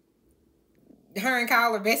her and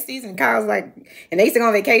Kyle are besties, and Kyle's like, and they used to go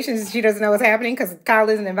on vacations and she doesn't know what's happening because Kyle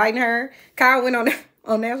isn't inviting her. Kyle went on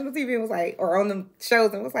national TV and was like, or on the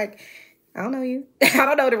shows, and was like, I don't know you. I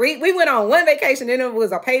don't know. We went on one vacation, and it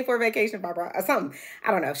was a paid for vacation by or something.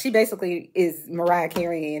 I don't know. She basically is Mariah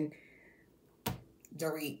Carey and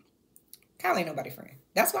Dorit. Kyle ain't nobody friend.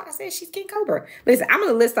 That's why I said she's King Cobra. Listen, I'm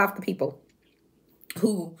going to list off the people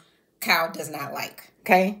who Kyle does not like,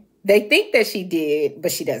 okay? They think that she did,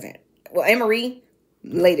 but she doesn't. Well, Annemarie,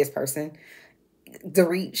 latest person.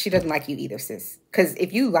 Dorit, she doesn't like you either, sis. Because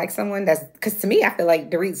if you like someone because to me, I feel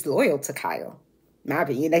like Dorit's loyal to Kyle. In my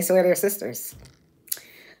opinion, they swear they're sisters.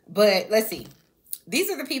 But let's see. These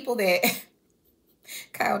are the people that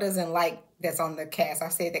Kyle doesn't like that's on the cast. I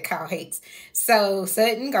said that Kyle hates. So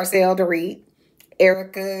Sutton, Garcelle, Dorit,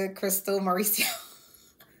 Erika, Crystal, Mauricio.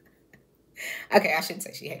 Okay, I shouldn't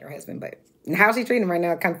say she hates her husband, but how she treating him right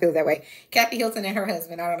now, it kind of feels that way. Kathy Hilton and her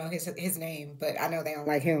husband, I don't know his name, but I know they don't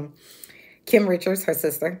like him. Kim Richards, her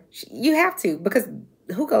sister. You have to, because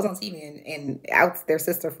who goes on TV and outs their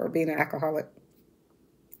sister for being an alcoholic?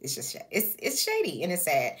 It's just, it's shady and it's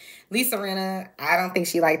sad. Lisa Rinna, I don't think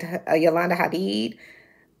she liked Yolanda Hadid.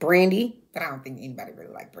 Brandy, but I don't think anybody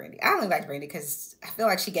really liked Brandy. I only like Brandy because I feel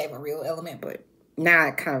like she gave a real element, but now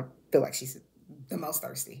I kind of feel like she's the most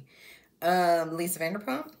thirsty. Lisa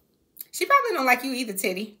Vanderpump. She probably don't like you either,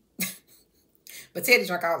 Teddy. But Teddy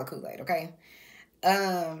drank all the Kool-Aid, okay?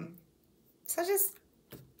 So just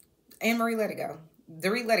Annemarie, let it go.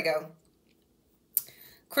 Dorit, let it go.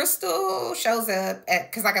 Crystal shows up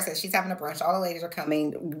because like I said, she's having a brunch. All the ladies are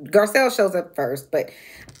coming. Garcelle shows up first, but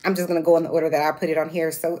I'm just going to go in the order that I put it on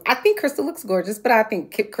here. So I think Crystal looks gorgeous, but I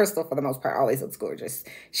think Crystal, for the most part, always looks gorgeous.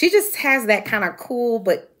 She just has that kind of cool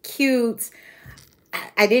but cute,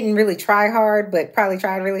 I didn't really try hard, but probably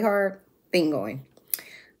tried really hard thing going.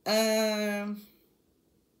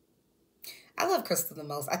 I love Crystal the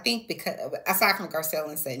most. I think because, aside from Garcelle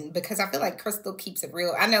and Sutton, because I feel like Crystal keeps it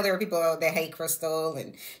real. I know there are people that hate Crystal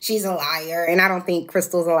and she's a liar, and I don't think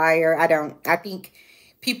Crystal's a liar. I think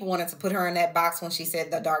people wanted to put her in that box when she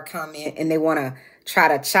said the dark comment, and they want to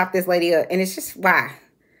try to chop this lady up. And it's just, why?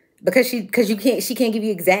 Because she can't give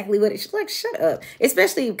you exactly what she's like, shut up.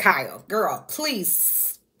 Especially Kyle. Girl,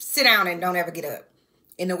 please sit down and don't ever get up.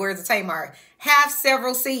 In the words of Tamar, have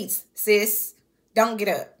several seats, sis. Don't get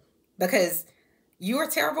up. Because you're a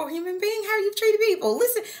terrible human being, how you've treated people.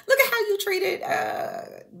 Listen, look at how you treated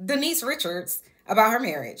Denise Richards about her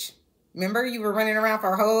marriage. Remember, you were running around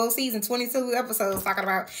for a whole season, 22 episodes, talking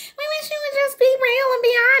about, we wish you would just be real and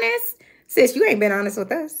be honest. Sis, you ain't been honest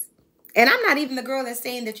with us. And I'm not even the girl that's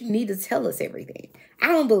saying that you need to tell us everything. I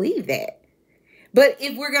don't believe that. But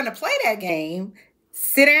if we're going to play that game,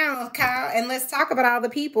 sit down, Kyle, and let's talk about all the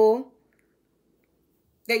people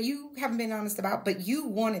that you haven't been honest about, but you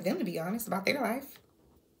wanted them to be honest about their life.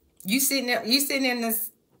 You sitting in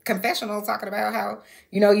this confessional talking about how,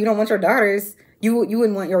 you don't want your daughters, you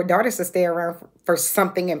wouldn't want your daughters to stay around for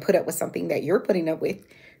something and put up with something that you're putting up with.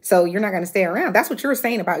 So you're not going to stay around. That's what you're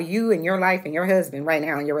saying about you and your life and your husband right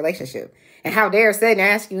now in your relationship. And how dare Sutton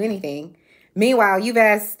ask you anything. Meanwhile, you've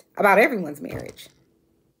asked about everyone's marriage.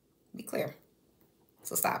 Be clear.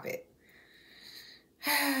 So stop it.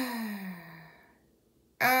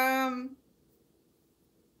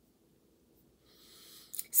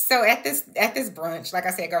 So at this brunch, like I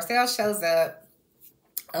said, Garcelle shows up.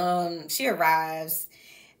 She arrives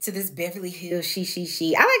to this Beverly Hills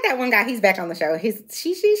she. I like that one guy. He's back on the show. His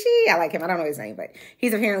she. I like him. I don't know his name, but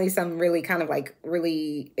he's apparently some really kind of like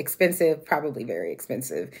really expensive, probably very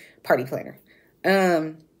expensive party planner.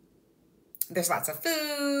 There's lots of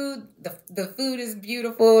food. The food is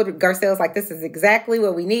beautiful. Garcelle's like, this is exactly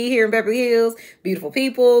what we need here in Beverly Hills. Beautiful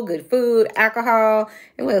people, good food, alcohol.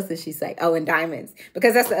 And what else did she say? Oh, and diamonds.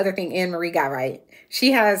 Because that's the other thing Annemarie got right.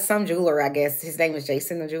 She has some jeweler, I guess. His name is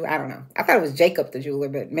Jason the jeweler. I don't know. I thought it was Jacob the jeweler,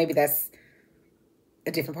 but maybe that's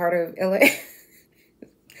a different part of LA.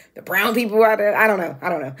 The brown people out there. I don't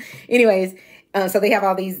know. Anyways, so they have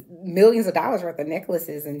all these millions of dollars worth of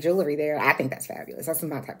necklaces and jewelry there. I think that's fabulous. That's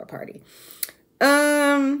my type of party.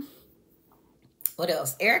 What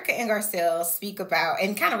else? Erika and Garcelle speak about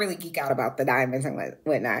and kind of really geek out about the diamonds and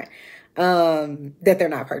whatnot. That they're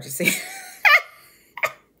not purchasing.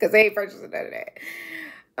 Because they ain't purchasing none of that.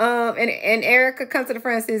 And Erika comes to the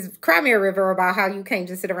front and says, cry me a river about how you can't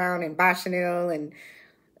just sit around and buy Chanel and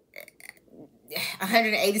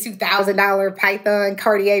 $182,000 Python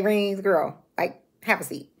Cartier rings. Girl, like, have a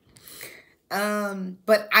seat.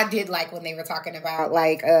 But I did like when they were talking about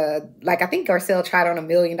like I think Garcelle tried on $1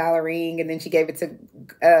 million ring and then she gave it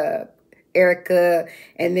to Erika,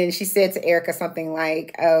 and then she said to Erika something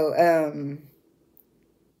like,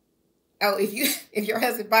 if your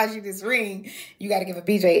husband buys you this ring, you got to give a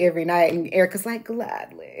BJ every night. And Erika's like,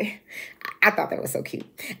 gladly. I thought that was so cute.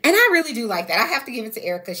 And I really do like that. I have to give it to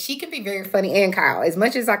Erika. She can be very funny, and Kyle. As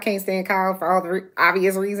much as I can't stand Kyle for all the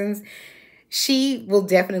obvious reasons, she will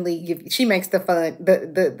definitely she makes the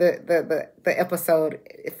episode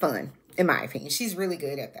fun, in my opinion. She's really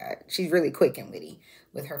good at that. She's really quick and witty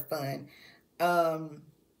with her fun.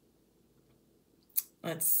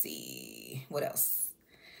 Let's see. What else?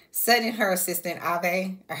 Sutton, her assistant,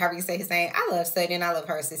 Ave, or however you say his name. I love Sutton. I love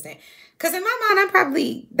her assistant. Because in my mind, I'm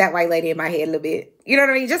probably that white lady in my head a little bit. You know what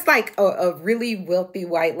I mean? Just like a really wealthy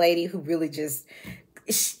white lady who really just...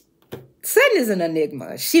 Sutton is an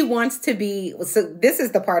enigma. She wants to be... So this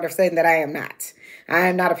is the part of Sutton that I am not. I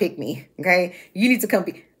am not a pick-me, okay? You need to come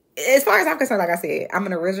be... As far as I'm concerned, like I said, I'm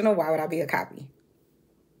an original. Why would I be a copy?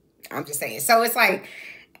 I'm just saying. So it's like...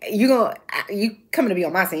 You coming to be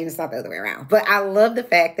on my team, it's not the other way around. But I love the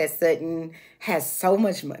fact that Sutton has so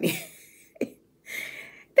much money that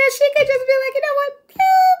she could just be like, you know what?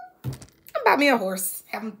 I'm buy me a horse,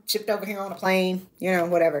 have him shipped over here on a plane,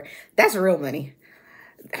 whatever. That's real money.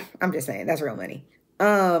 I'm just saying, that's real money.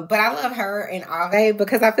 But I love her and Ave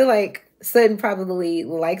because I feel like Sutton probably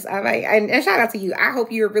likes Ave. And shout out to you. I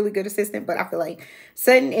hope you're a really good assistant, but I feel like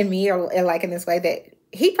Sutton and me are like in this way that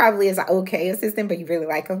he probably is an okay assistant, but you really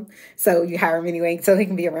like him. So you hire him anyway so he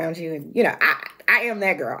can be around you. And, I am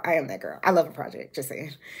that girl. I love a project, just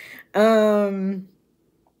saying.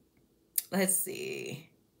 Let's see.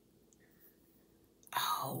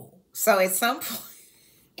 Oh, so at some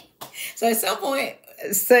point,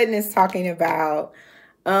 Sutton is talking about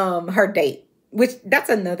her date, which that's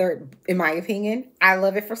another, in my opinion, I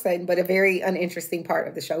love it for Sutton, but a very uninteresting part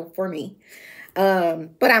of the show for me.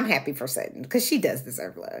 But I'm happy for Sutton because she does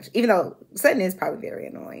deserve love, even though Sutton is probably very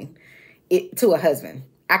annoying to a husband.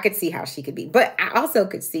 I could see how she could be, but I also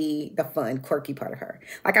could see the fun, quirky part of her.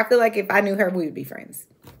 Like, I feel like if I knew her, we would be friends.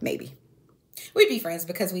 Maybe we'd be friends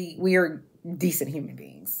because we are decent human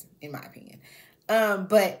beings, in my opinion.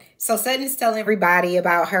 But so Sutton's telling everybody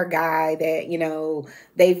about her guy that, you know,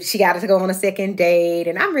 she got to go on a second date.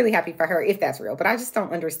 And I'm really happy for her if that's real. But I just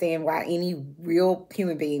don't understand why any real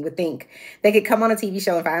human being would think they could come on a TV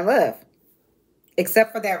show and find love.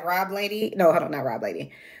 Except for that Rob lady. No, hold on, not Rob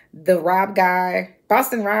lady. The Rob guy,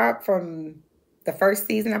 Boston Rob from the first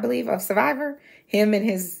season, I believe, of Survivor. Him and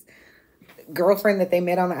his girlfriend that they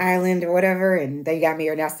met on the island or whatever. And they got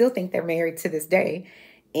married. And I still think they're married to this day.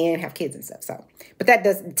 And have kids and stuff. So, but that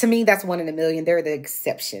does, to me, that's 1 in a million. They're the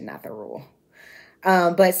exception, not the rule.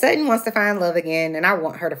 But Sutton wants to find love again. And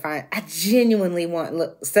I genuinely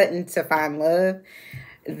want Sutton to find love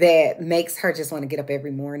that makes her just want to get up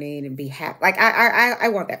every morning and be happy. Like, I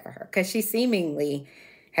want that for her. Because she seemingly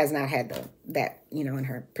has not had that, you know, in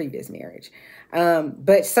her previous marriage.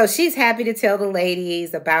 But so she's happy to tell the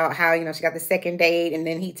ladies about how, you know, she got the second date, and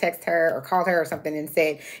then he texted her or called her or something and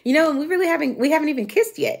said, you know, we haven't even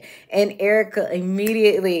kissed yet. And Erika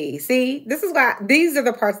immediately, see, these are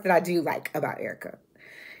the parts that I do like about Erika.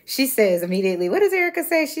 She says immediately, what does Erika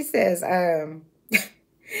say? She says,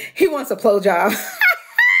 he wants a blowjob.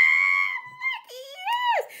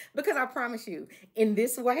 Because I promise you, in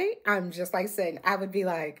this way, I'm just like saying, I would be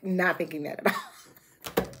like, not thinking that at all.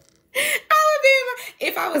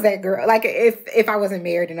 If I was that girl, like if I wasn't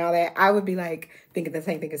married and all that, I would be like thinking the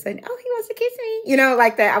same thing as saying, oh, he wants to kiss me. You know,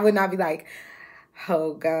 like that. I would not be like,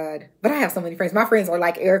 oh God. But I have so many friends. My friends are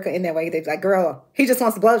like Erika in that way. They'd be like, girl, he just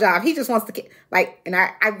wants a blowjob. He just wants to kiss. Like, and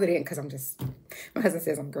I wouldn't, because my husband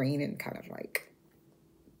says I'm green and kind of like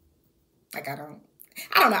I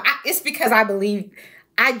don't know. It's because I believe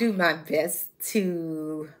I do my best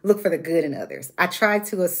to look for the good in others. I try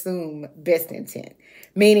to assume best intent.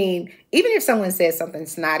 Meaning, even if someone says something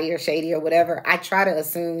snotty or shady or whatever, I try to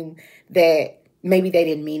assume that maybe they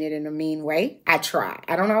didn't mean it in a mean way. I try.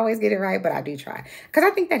 I don't always get it right, but I do try. Because I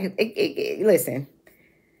think that, listen,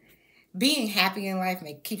 being happy in life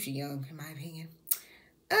keeps you young, in my opinion.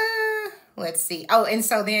 Let's see. Oh, and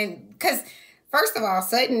so then, because first of all,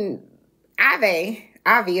 Sutton, Avi,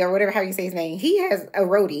 or whatever, how you say his name, he has a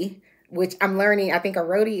roadie, which I'm learning. I think a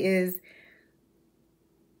roadie is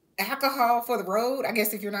alcohol for the road, I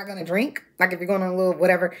guess, if you're not going to drink, like if you're going on a little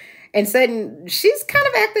whatever. And Sutton, she's kind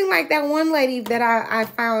of acting like that one lady that I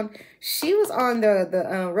found. She was on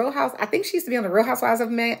the Real House. I think she used to be on the Real Housewives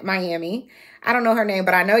of Miami. I don't know her name,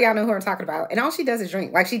 but I know y'all know who I'm talking about. And all she does is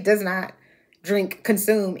drink. Like, she does not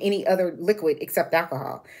consume any other liquid except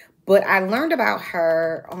alcohol. But I learned about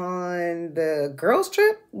her on the girls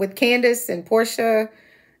trip with Candace and Portia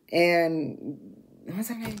and what's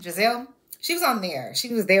her name? Giselle. She was on there.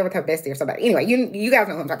 She was there with her bestie or somebody. Anyway, you guys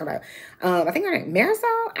know who I'm talking about. I think her name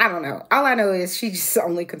Marisol. I don't know. All I know is she just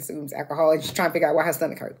only consumes alcohol and she's trying to figure out why her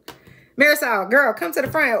stomach hurt. Marisol, girl, come to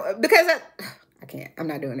the front, because I can't. I'm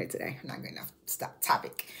not doing it today. I'm not good enough. Stop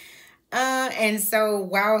topic. And so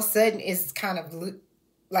while Sutton is kind of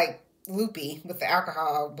loopy with the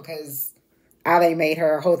alcohol, because they made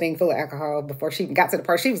her whole thing full of alcohol before she even got to the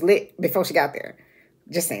park. She was lit before she got there.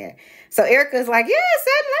 Just saying. So Erika's like, yeah,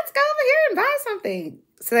 Sutton, let's go over here and buy something.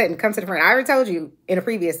 Sutton, come to the front. I already told you in a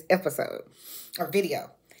previous episode or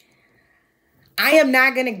video. I am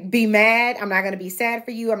not going to be mad. I'm not going to be sad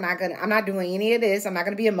for you. I'm not doing any of this. I'm not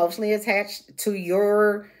going to be emotionally attached to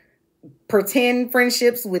your pretend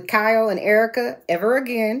friendships with Kyle and Erika ever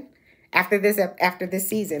again after this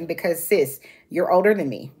season, because sis, you're older than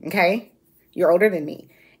me. Okay. You're older than me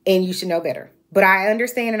and you should know better. But I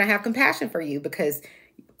understand and I have compassion for you, because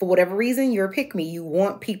for whatever reason, you're a pick me. You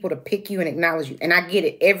want people to pick you and acknowledge you. And I get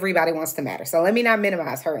it. Everybody wants to matter. So let me not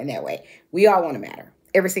minimize her in that way. We all want to matter.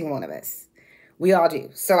 Every single one of us. We all do.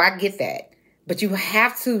 So I get that. But you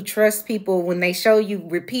have to trust people when they show you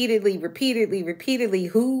repeatedly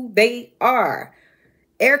who they are.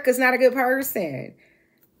 Erika's not a good person.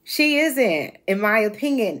 She isn't, in my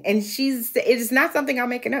opinion. And it is not something I'm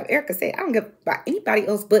making up. Erika said, I don't give about anybody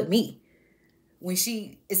else but me. When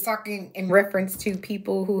she is talking in reference to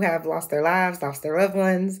people who have lost their lives, lost their loved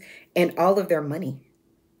ones, and all of their money.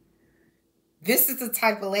 This is the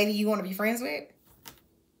type of lady you want to be friends with?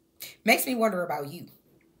 Makes me wonder about you.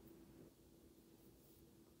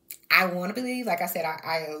 I want to believe, like I said,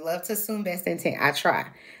 I love to assume best intent. I try.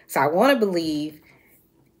 So I want to believe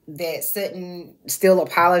that Sutton still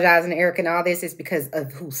apologizing to Erika and all this is because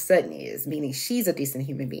of who Sutton is, meaning she's a decent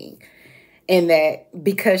human being. And that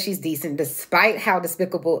because she's decent, despite how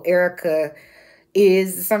despicable Erika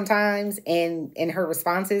is sometimes and her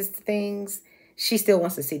responses to things, she still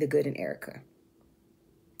wants to see the good in Erika.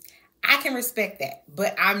 I can respect that,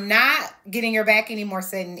 but I'm not getting your back anymore,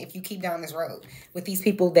 Sutton, if you keep down this road with these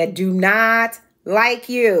people that do not like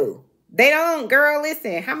you. They don't, girl,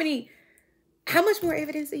 listen, how many How much more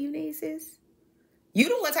evidence do you need, sis? You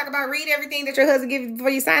don't want to talk about read everything that your husband gives you before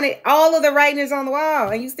you sign it. All of the writing is on the wall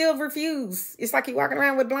and you still refuse. It's like you're walking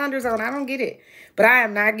around with blinders on. I don't get it. But I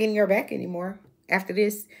am not getting your back anymore. After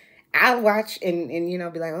this, I'll watch and you know,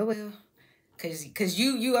 be like, oh, well, because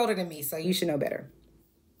you older than me, so you should know better.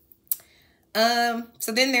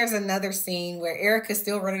 So then there's another scene where Erika's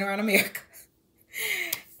still running around America.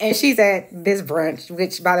 And she's at this brunch,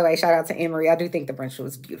 which, by the way, shout out to Annemarie. I do think the brunch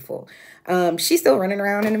was beautiful. She's still running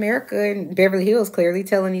around in America and Beverly Hills, clearly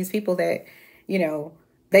telling these people that, you know,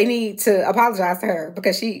 they need to apologize to her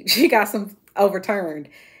because she got some overturned.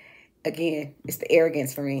 Again, it's the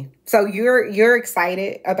arrogance for me. So you're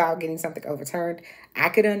excited about getting something overturned. I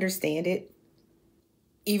could understand it,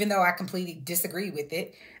 even though I completely disagree with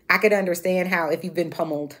it. I could understand how if you've been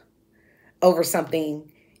pummeled over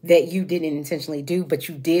something that you didn't intentionally do, but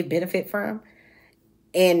you did benefit from,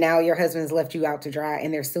 and now your husband's left you out to dry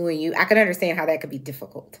and they're suing you. I can understand how that could be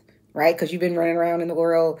difficult, right? Because you've been running around in the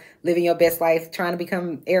world, living your best life, trying to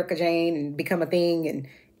become Erika Jane and become a thing, and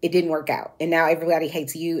it didn't work out. And now everybody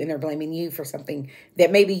hates you and they're blaming you for something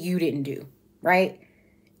that maybe you didn't do, right?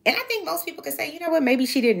 And I think most people could say, you know what, maybe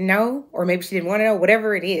she didn't know, or maybe she didn't want to know,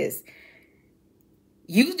 whatever it is.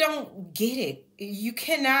 You don't get it. You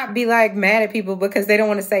cannot be like mad at people because they don't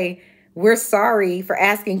want to say, we're sorry for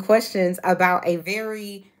asking questions about a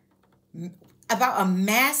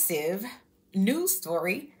massive news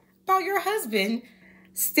story about your husband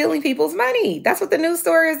stealing people's money. That's what the news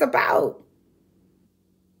story is about.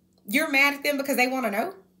 You're mad at them because they want to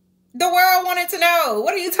know? The world wanted to know.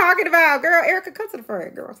 What are you talking about? Girl, Erika, come to the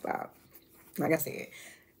front. Girl, stop. Like I said,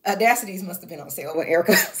 Audacities must have been on sale when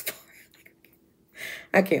Erika was born.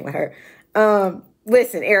 I can't with her.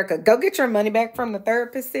 Listen, Erika, go get your money back from the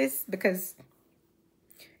therapist, sis, because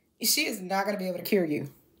she is not going to be able to cure you.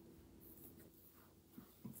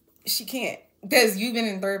 She can't. Because you've been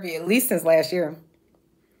in therapy at least since last year.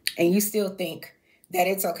 And you still think that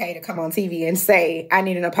it's okay to come on TV and say, I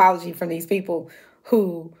need an apology from these people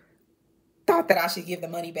who thought that I should give the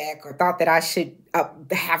money back or thought that I should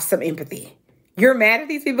have some empathy. You're mad at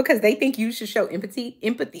these people because they think you should show empathy,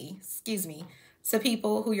 to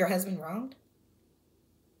people who your husband wronged.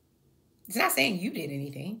 It's not saying you did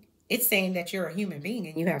anything. It's saying that you're a human being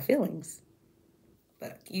and you have feelings.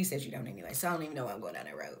 But you said you don't anyway, so I don't even know why I'm going down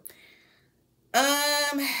that road.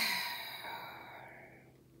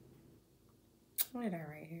 What did I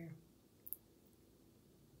write here?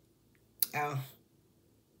 Oh.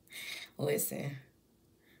 Listen.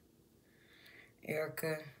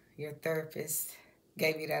 Erika, your therapist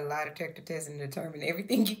gave you that lie detector test and determined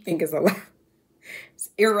everything you think is a lie. It's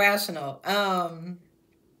irrational. Because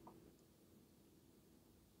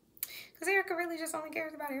Erika really just only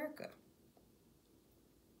cares about Erika.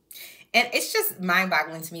 And it's just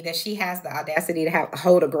mind-boggling to me that she has the audacity to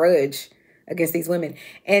hold a grudge against these women.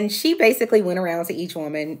 And she basically went around to each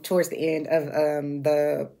woman towards the end of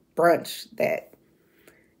the brunch that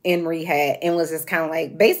Annemarie had and was just kind of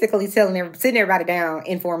like basically sitting everybody down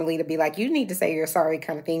informally to be like, you need to say you're sorry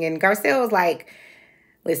kind of thing. And Garcelle was like,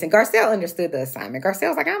 listen, Garcelle understood the assignment. Garcelle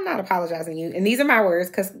was like, I'm not apologizing to you. And these are my words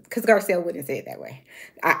because Garcelle wouldn't say it that way.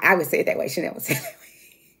 I would say it that way. Chanel would say it that way.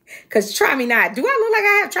 Because try me not. Do I look like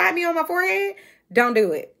I have tried me on my forehead? Don't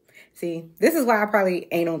do it. See, this is why I probably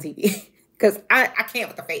ain't on TV. Because I can't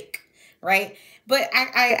with the fake, right? But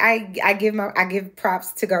I give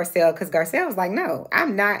props to Garcelle because Garcelle was like, no,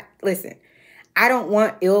 I'm not. Listen, I don't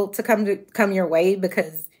want ill to come your way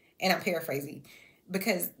because, and I'm paraphrasing,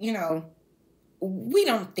 because, you know, we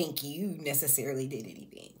don't think you necessarily did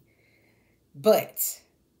anything. But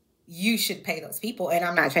you should pay those people, and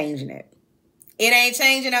I'm not changing it. It ain't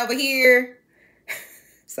changing over here.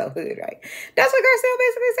 So hood, right? That's what Garcelle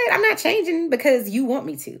basically said. I'm not changing because you want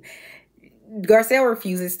me to. Garcelle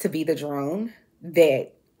refuses to be the drone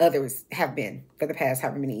that others have been for the past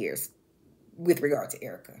however many years with regard to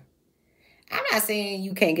Erika. I'm not saying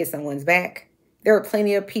you can't get someone's back. There are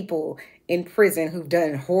plenty of people in prison who've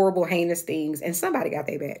done horrible, heinous things, and somebody got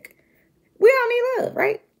their back. We all need love,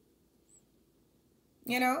 right?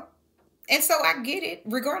 You know? And so I get it.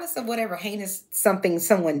 Regardless of whatever heinous something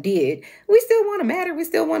someone did, we still want to matter. We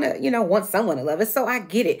still want to, want someone to love us. So I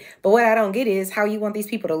get it. But what I don't get is how you want these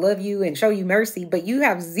people to love you and show you mercy, but you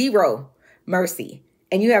have zero mercy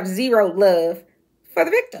and you have zero love for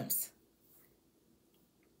the victims.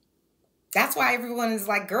 That's why everyone is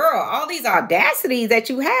like, girl, all these audacities that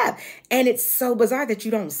you have. And it's so bizarre that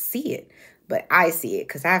you don't see it. But I see it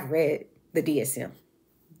because I've read the DSM.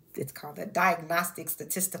 It's called the Diagnostic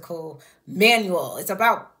Statistical Manual. It's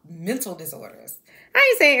about mental disorders. I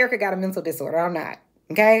ain't saying Erika got a mental disorder. I'm not.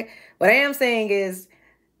 Okay? What I am saying is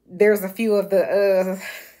there's a few of the,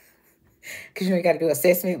 because you got to do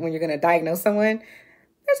assessment when you're going to diagnose someone.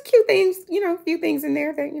 There's cute things, a few things in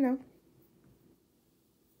there that,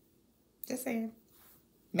 just saying,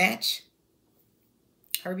 match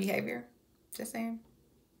her behavior. Just saying.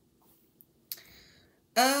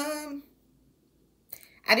 I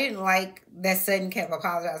didn't like that Sutton kept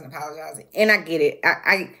apologizing. And I get it.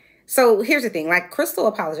 So here's the thing. Like, Crystal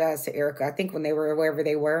apologized to Erika, I think, when they were wherever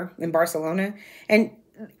they were in Barcelona. And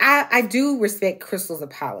I do respect Crystal's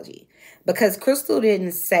apology, because Crystal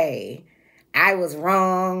didn't say, I was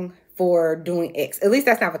wrong for doing X. At least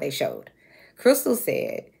that's not what they showed. Crystal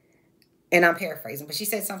said, and I'm paraphrasing, but she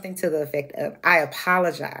said something to the effect of, I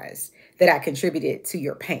apologize that I contributed to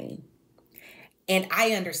your pain. And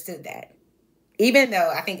I understood that. Even though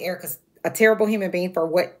I think Erika's a terrible human being for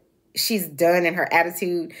what she's done and her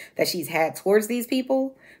attitude that she's had towards these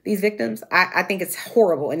people, these victims, I think it's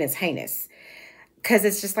horrible and it's heinous. Because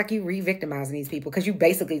it's just like you re-victimizing these people, because you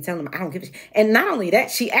basically tell them, I don't give a shit. And not only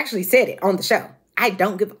that, she actually said it on the show. I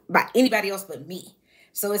don't give about anybody else but me.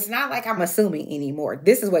 So it's not like I'm assuming anymore.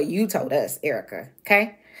 This is what you told us, Erika.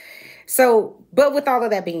 Okay? So, but with all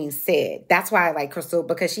of that being said, that's why I like Crystal,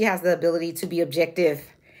 because she has the ability to be objective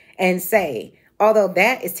and say, although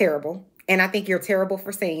that is terrible, and I think you're terrible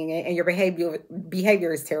for saying it, and your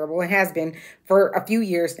behavior is terrible and has been for a few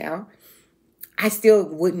years now, I still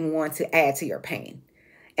wouldn't want to add to your pain.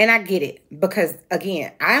 And I get it, because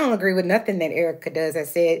again, I don't agree with nothing that Erika does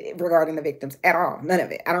as said regarding the victims at all. None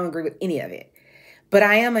of it. I don't agree with any of it. But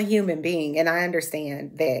I am a human being, and I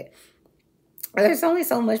understand that there's only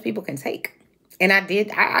so much people can take. And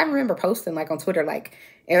I remember posting like on Twitter, like,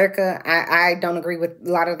 Erika, I don't agree with a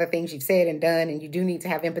lot of the things you've said and done, and you do need to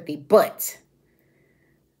have empathy, but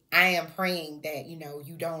I am praying that, you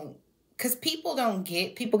don't, because people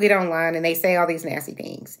get online and they say all these nasty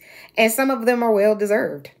things, and some of them are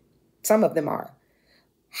well-deserved. Some of them are.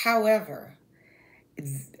 However,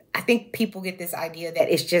 I think people get this idea that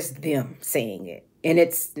it's just them saying it, and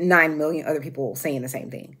it's 9 million other people saying the same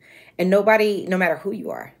thing. And nobody, no matter who you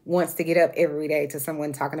are, wants to get up every day to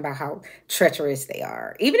someone talking about how treacherous they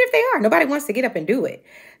are. Even if they are, nobody wants to get up and do it.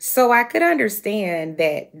 So I could understand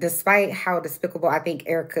that despite how despicable I think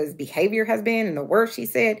Erika's behavior has been and the words she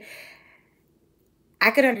said, I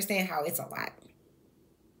could understand how it's a lot.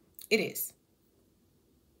 It is.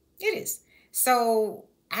 It is. So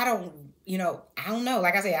I don't know.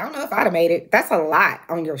 Like I said, I don't know if I'd have made it. That's a lot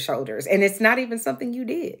on your shoulders. And it's not even something you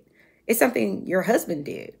did. It's something your husband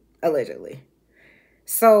did, allegedly.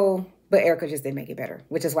 So, but Erika just didn't make it better,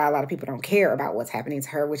 which is why a lot of people don't care about what's happening to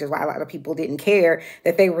her, which is why a lot of people didn't care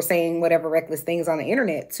that they were saying whatever reckless things on the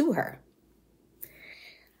internet to her.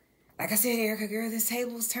 Like I said, Erika, girl, this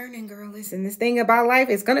table's turning, girl. Listen, this thing about life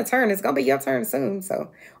is going to turn. It's going to be your turn soon.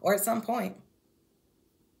 So, or at some point.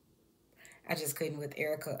 I just couldn't with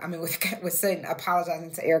Erika. I mean, with Sutton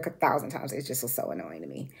apologizing to Erika 1,000 times. It just was so annoying to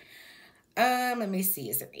me. Let me see.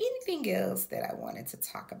 Is there anything else that I wanted to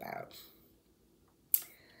talk about?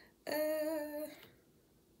 I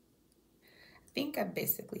think I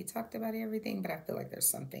basically talked about everything, but I feel like there's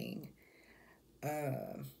something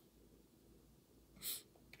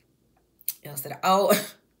else that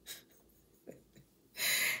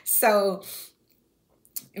so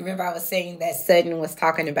remember I was saying that Sutton was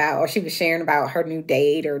talking about, or she was sharing about her new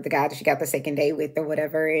date, or the guy that she got the second date with, or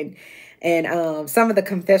whatever, and some of the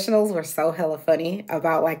confessionals were so hella funny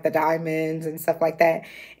about like the diamonds and stuff like that.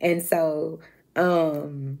 And so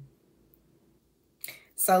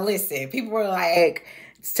listen, people were like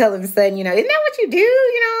telling Sutton, isn't that what you do,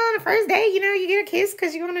 on the first date, you get a kiss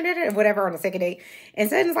because you want to do whatever on the second date. And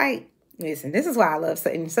Sutton's like, listen, this is why I love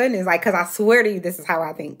Sutton. Sutton is like, because I swear to you, this is how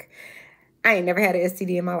I think. I ain't never had an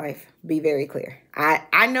STD in my life. Be very clear.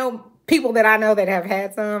 I know people that I know that have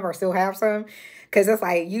had some or still have some. Because it's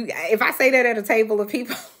like, if I say that at a table of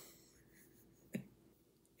people,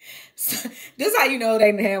 this is how you know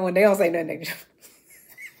they didn't have one. They don't say nothing.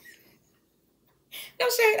 No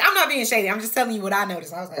shade. I'm not being shady. I'm just telling you what I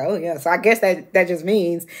noticed. I was like, oh yeah. So I guess that just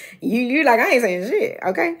means you like, I ain't saying shit.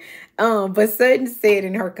 Okay. But Sutton said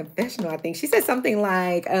in her confessional, I think she said something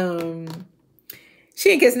like, she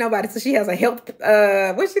ain't kiss nobody, so she has a health,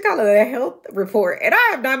 what she call it, a health report. And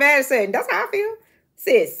I am not mad at Sutton. That's how I feel.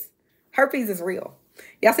 Sis, herpes is real.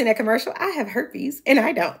 Y'all seen that commercial? I have herpes, and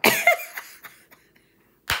I don't.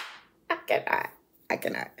 I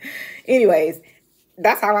cannot. Anyways,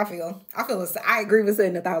 that's how I feel. I agree with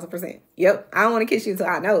Sutton 1,000%. Yep. I don't want to kiss you until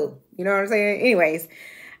I know. You know what I'm saying? Anyways,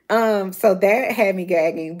 so that had me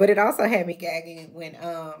gagging, but it also had me gagging when,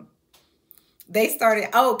 they started,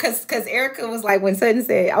 because Erika was like, when Sutton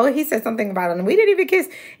said, he said something about it, and we didn't even kiss.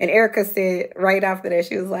 And Erika said right after that,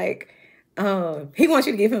 she was like, he wants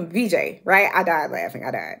you to give him a VJ, right? I died laughing.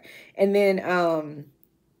 I died. And then,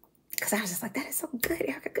 because I was just like, that is so good,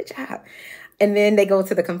 Erika, good job. And then they go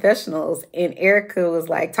to the confessionals, and Erika was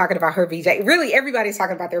like talking about her VJ. Really, everybody's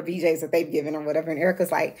talking about their VJs that they've given or whatever. And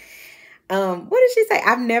Erika's like, what did she say?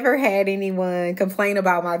 I've never had anyone complain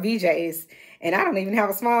about my VJs, and I don't even have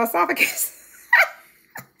a small esophagus.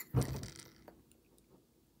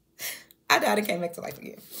 I died and came back to life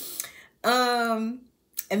again.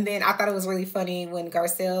 And then I thought it was really funny when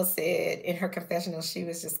Garcelle said in her confessional, she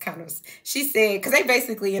was just she said, because they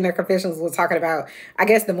basically in their confessionals were talking about, I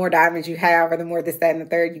guess the more diamonds you have or the more this, that, and the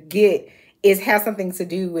third you get has something to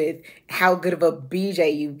do with how good of a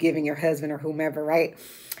BJ you've given your husband or whomever, right?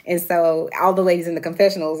 And so all the ladies in the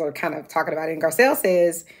confessionals are kind of talking about it. And Garcelle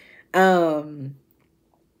says, what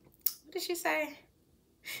did she say?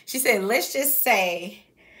 She said, let's just say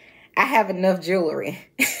I have enough jewelry.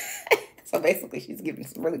 So basically, she's given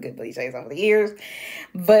some really good cliches over the years.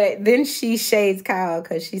 But then she shades Kyle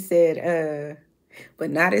because she said, but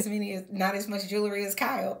not as much jewelry as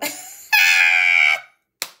Kyle.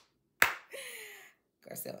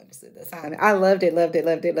 Garcelle understood the sign. I loved it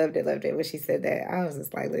when she said that. I was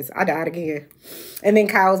just like, listen, I died again. And then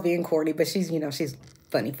Kyle's being corny, but she's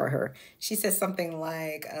funny for her. She said something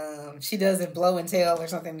like, she doesn't blow and tell or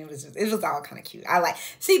something. It was all kind of cute.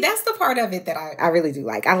 See, that's the part of it that I really do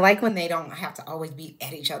like. I like when they don't have to always be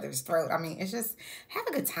at each other's throat. I mean, it's just have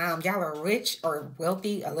a good time. Y'all are rich or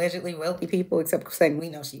wealthy, allegedly wealthy people, except saying we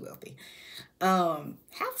know she wealthy. Have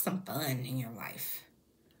some fun in your life.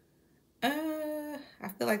 I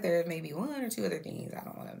feel like there may be one or two other things I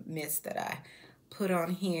don't want to miss that I put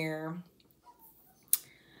on here.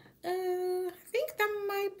 I think that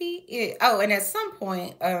might be it. Oh, and at some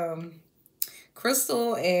point,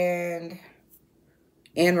 Crystal and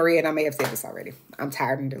Annemarie, and I may have said this already. I'm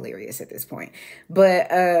tired and delirious at this point.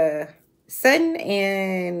 But Sutton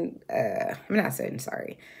and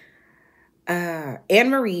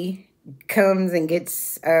Annemarie comes and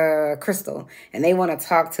gets Crystal, and they want to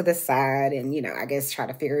talk to the side and, I guess try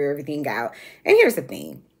to figure everything out. And here's the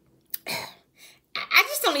thing. I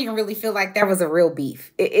just don't even really feel like that was a real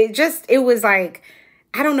beef. It was like,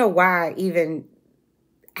 I don't know why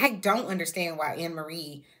I don't understand why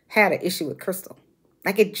Annemarie had an issue with Crystal.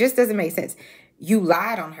 Like, it just doesn't make sense. You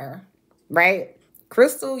lied on her, right?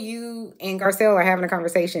 Crystal, you and Garcelle are having a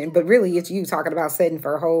conversation, but really it's you talking about Sutton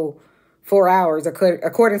for a whole 4 hours.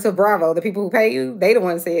 According to Bravo, the people who pay you, they the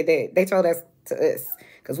ones said that. They told us to us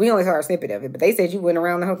because we only saw a snippet of it, but they said you went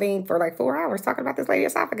around the whole thing for like 4 hours talking about this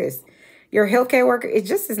lady's esophagus. You're a healthcare worker. It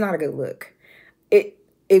just is not a good look. It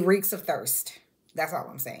reeks of thirst. That's all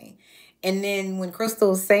I'm saying. And then when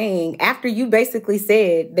Crystal's saying, after you basically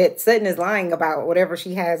said that Sutton is lying about whatever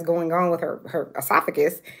she has going on with her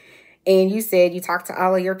esophagus, and you said you talked to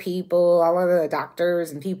all of your people, all of the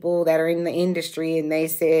doctors and people that are in the industry, and they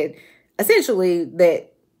said essentially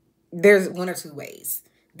that there's one or two ways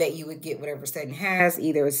that you would get whatever Sutton has.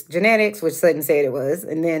 Either it's genetics, which Sutton said it was,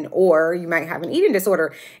 or you might have an eating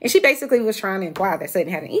disorder. And she basically was trying to imply that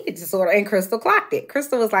Sutton had an eating disorder, and Crystal clocked it.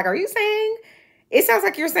 Crystal was like, are you saying? It sounds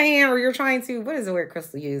like you're saying, or you're trying to, what is the word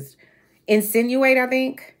Crystal used? Insinuate, I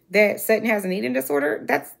think, that Sutton has an eating disorder.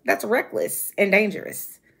 That's reckless and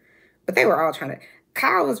dangerous. But they were all trying to,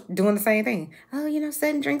 Kyle was doing the same thing. Oh,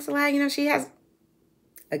 Sutton drinks a lot. She has,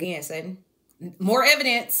 again, Sutton, more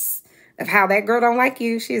evidence of how that girl don't like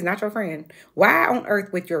you. She is not your friend. Why on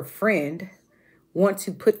earth would your friend want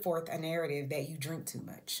to put forth a narrative that you drink too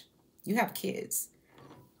much? You have kids.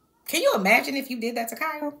 Can you imagine if you did that to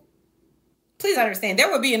Kyle? Please understand,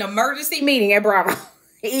 there would be an emergency meeting at Bravo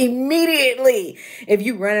immediately if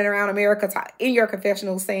you running around America in your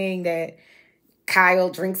confessional saying that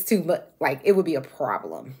Kyle drinks too much. Like, it would be a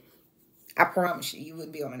problem. I promise you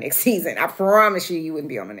wouldn't be on the next season. I promise you wouldn't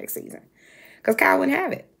be on the next season. Because Kyle wouldn't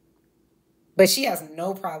have it. But she has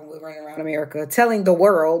no problem with running around America telling the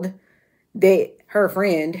world that her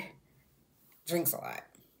friend drinks a lot.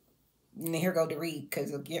 And here go Dorit,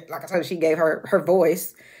 because like I told you, she gave her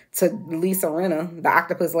voice to Lisa Rinna, the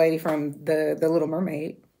octopus lady from the Little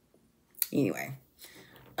Mermaid. Anyway,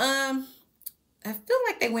 I feel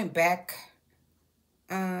like they went back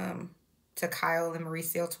to Kyle and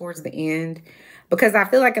Mauricio towards the end, because I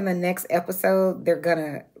feel like in the next episode they're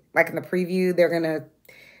gonna, like in the preview, they're gonna,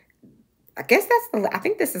 I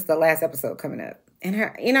think this is the last episode coming up. And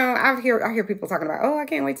her, I hear people talking about, I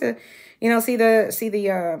can't wait to, see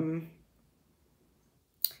the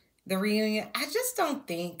reunion. I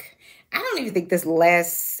don't even think this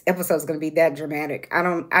last episode is going to be that dramatic. I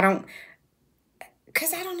don't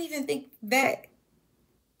because I don't even think that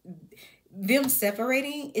them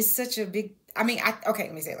separating is such a big, I mean, okay,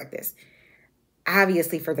 let me say it like this.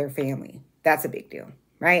 Obviously for their family, that's a big deal,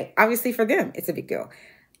 right? Obviously for them, it's a big deal.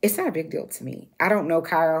 It's not a big deal to me. I don't know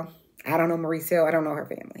Kyle. I don't know Mauricio. I don't know her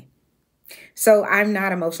family. So I'm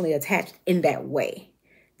not emotionally attached in that way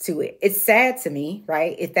to it. It's sad to me,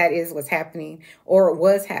 right? If that is what's happening or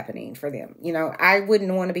was happening for them. You know, I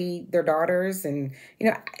wouldn't want to be their daughters, and, you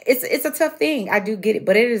know, it's a tough thing. I do get it,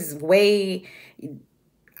 but it is way,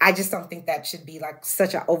 I just don't think that should be like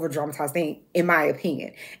such an over dramatized thing, in my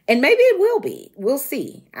opinion. And maybe it will be. We'll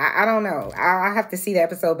see. I don't know. I have to see the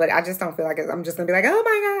episode, but I just don't feel like I'm just going to be like, oh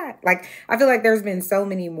my God. Like, I feel like there's been so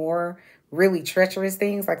many more really treacherous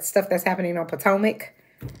things, like stuff that's happening on Potomac,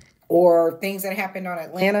 or things that happened on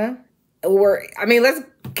Atlanta, or, I mean, let's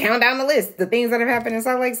count down the list. The things that have happened in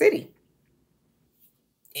Salt Lake City,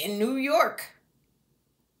 in New York.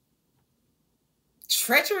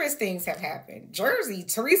 Treacherous things have happened. Jersey,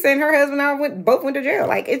 Teresa and her husband both went to jail.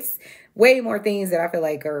 Like, it's way more things that I feel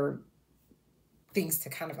like are things to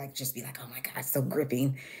kind of like just be like, oh my God, so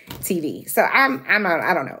gripping TV. So I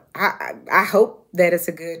don't know. I hope that it's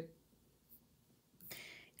a good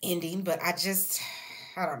ending, but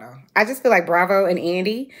I don't know. I just feel like Bravo and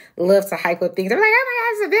Andy love to hype up things. They're like, oh my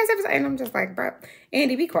God, it's the best episode. And I'm just like, bro,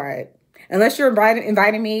 Andy, be quiet. Unless you're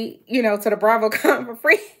inviting me, you know, to the Bravo con for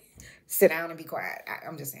free. Sit down and be quiet.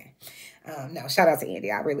 I'm just saying. No, shout out to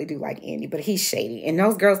Andy. I really do like Andy, but he's shady. And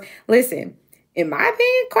those girls, listen, in my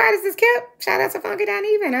opinion, quiet as it's kept. Shout out to Funky Down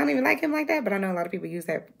Even. I don't even like him like that, but I know a lot of people use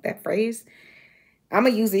that phrase. I'm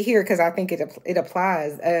going to use it here because I think it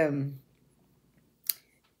applies.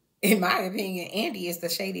 In my opinion, Andy is the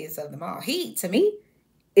shadiest of them all. He, to me,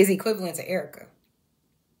 is equivalent to Erika.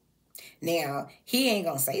 Now, he ain't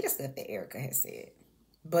going to say the stuff that Erika has said,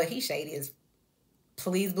 but he's shady as,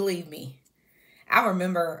 please believe me. I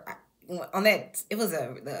remember on that, it was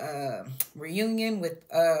a reunion with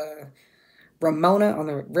Ramona on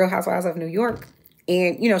the Real Housewives of New York.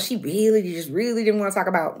 And, you know, she really didn't want to talk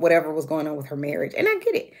about whatever was going on with her marriage. And I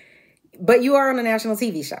get it. But you are on a national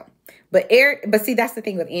TV show. But see, that's the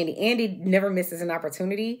thing with Andy. Andy never misses an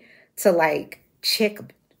opportunity to like check.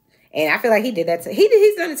 And I feel like he did that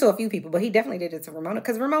he's done it to a few people, but he definitely did it to Ramona,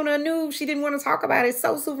 because Ramona knew she didn't want to talk about it. It's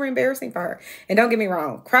so super embarrassing for her. And don't get me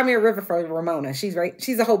wrong, cry me a river for Ramona. She's right.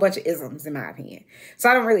 She's a whole bunch of isms, in my opinion. So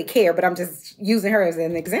I don't really care, but I'm just using her as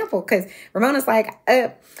an example, because Ramona's like,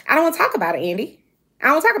 I don't want to talk about it, Andy. I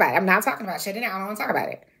don't want to talk about it. I'm not talking about shutting it down. I don't want to talk about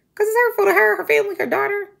it. Because it's hurtful to her, her family, her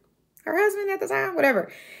daughter, her husband at the time,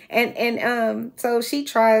 whatever. And so she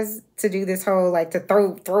tries to do this whole, like, to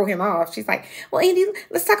throw him off. She's like, well, Andy,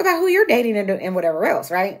 let's talk about who you're dating and whatever else,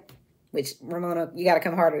 right? Which, Ramona, you got to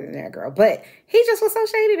come harder than that, girl. But he just was so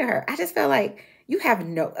shady to her. I just felt like you have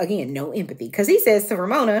no empathy. Because he says to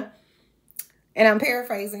Ramona, and I'm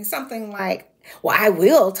paraphrasing, something like, well, I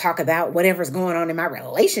will talk about whatever's going on in my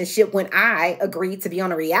relationship when I agreed to be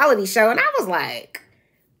on a reality show. And I was like,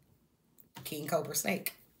 King Cobra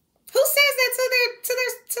Snake. Who says that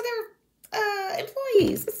to their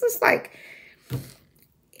employees? It's just like,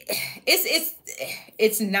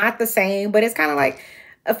 it's not the same, but it's kind of like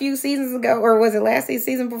a few seasons ago, or was it last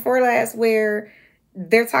season before last, where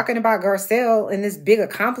they're talking about Garcelle and this big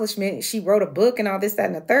accomplishment. She wrote a book and all this, that,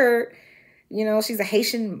 and the third. You know, she's a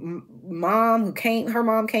Haitian mom her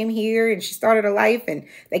mom came here and she started a life, and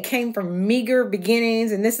they came from meager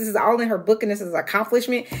beginnings, and this is all in her book, and this is an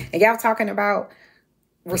accomplishment. And y'all talking about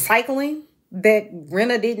recycling that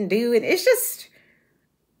Rinna didn't do. And it's just,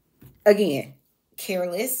 again,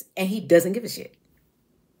 careless, and he doesn't give a shit.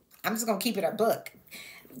 I'm just going to keep it a book.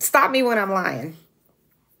 Stop me when I'm lying.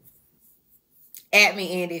 At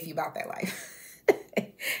me, Andy, if you bought that life.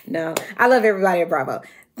 No, I love everybody at Bravo.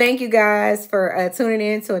 Thank you guys for tuning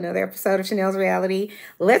in to another episode of Chanel's Reality.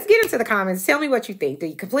 Let's get into the comments. Tell me what you think. Do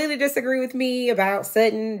you completely disagree with me about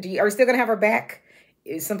Sutton? Are you still going to have her back?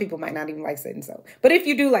 Some people might not even like Sutton. But if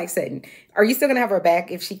you do like Sutton, are you still going to have her back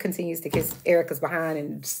if she continues to kiss Erika's behind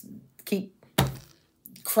and keep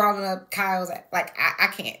crawling up Kyle's? Like, I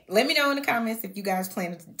can't. Let me know in the comments if you guys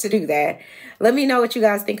plan to do that. Let me know what you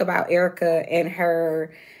guys think about Erika and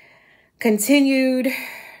her continued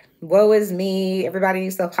woe is me. Everybody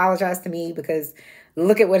needs to apologize to me, because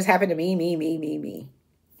look at what's happened to me.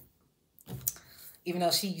 Even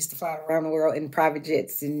though she used to fly around the world in private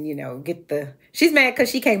jets and, you know, she's mad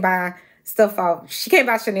because she can't buy stuff off. She can't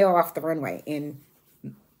buy Chanel off the runway. And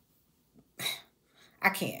I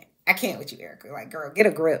can't with you, Erika. Like, girl, get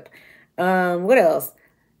a grip. What else?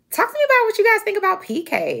 Talk to me about what you guys think about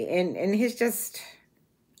PK and his just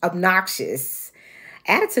obnoxious.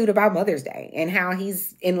 attitude about Mother's Day and how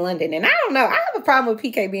he's in London. And I don't know. I have a problem with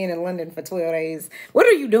PK being in London for 12 days. What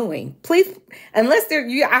are you doing? Please, unless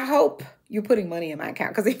I hope you're putting money in my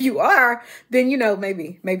account. Because if you are, then, you know,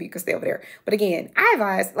 maybe you can stay over there. But again, I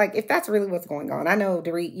advise, like, if that's really what's going on. I know,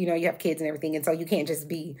 Dorit, you know, you have kids and everything. And so you can't just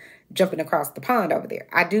be jumping across the pond over there.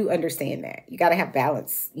 I do understand that. You got to have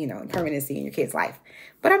balance, you know, and permanency in your kid's life.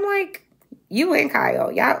 But I'm like, you and Kyle,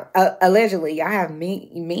 y'all, allegedly, y'all have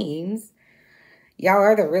memes. Y'all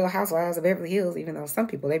are the Real Housewives of Beverly Hills, even though some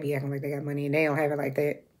people, they be acting like they got money and they don't have it like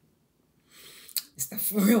that.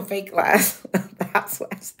 It's the real fake lives of the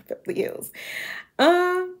Housewives of Beverly Hills.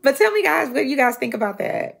 But tell me, guys, what you guys think about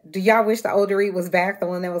that? Do y'all wish the old Dorit was back? The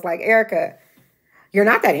one that was like, Erika, you're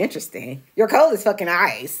not that interesting. You're cold as fucking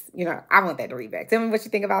ice. You know, I want that Dorit back. Tell me what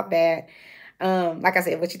you think about that. Like I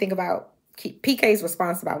said, what you think about PK's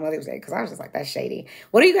response about Mother's Day, because I was just like, that's shady.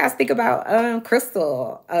 What do you guys think about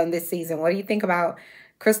Crystal this season? What do you think about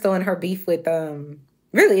Crystal and her beef with,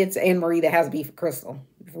 really, it's Annemarie that has beef with Crystal,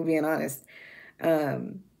 if we're being honest.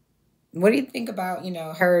 What do you think about, you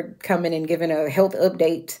know, her coming and giving a health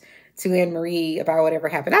update to Annemarie about whatever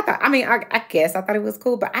happened? I guess I thought it was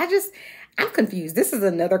cool, but I'm confused. This is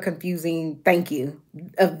another confusing thank you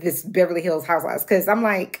of this Beverly Hills Housewives, because I'm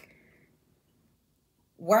like,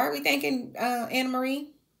 why are we thanking Annemarie?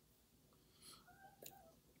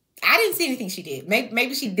 I didn't see anything she did.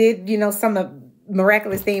 Maybe she did, you know, some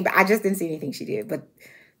miraculous thing, but I just didn't see anything she did. But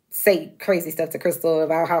say crazy stuff to Crystal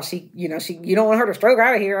about how she, you know, you don't want her to stroke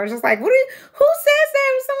out of here. I was just like, who says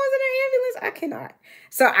that when someone's in an ambulance? I cannot.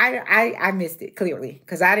 So I missed it clearly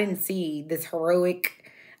because I didn't see this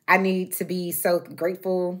heroic, I need to be so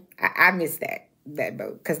grateful. I missed that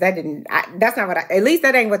boat because that's not what at least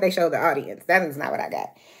that ain't what they showed the audience. That is not what I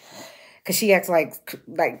got. Because she acts like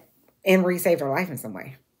Annemarie saved her life in some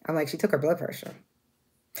way. I'm like, she took her blood pressure.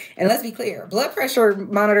 And let's be clear, blood pressure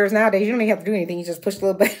monitors nowadays, you don't even have to do anything. You just push the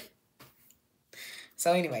little button.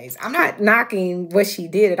 So anyways, I'm not knocking what she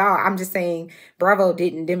did at all. I'm just saying Bravo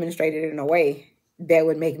didn't demonstrate it in a way that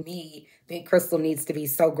would make me think Crystal needs to be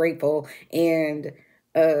so grateful and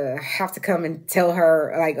have to come and tell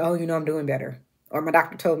her like, oh, you know, I'm doing better. Or my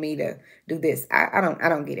doctor told me to do this. I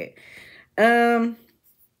don't get it.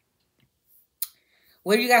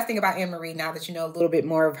 What do you guys think about Annemarie now that you know a little bit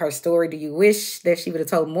more of her story? Do you wish that she would have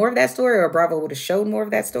told more of that story or Bravo would have showed more of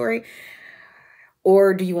that story?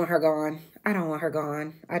 Or do you want her gone? I don't want her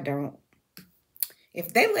gone. I don't.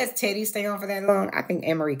 If they let Teddy stay on for that long, I think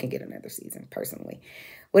Annemarie can get another season, personally.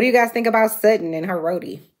 What do you guys think about Sutton and her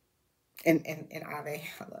roadie? And Ave,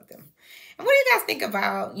 I love them. And what do you guys think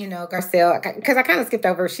about, you know, Garcelle? Because I kind of skipped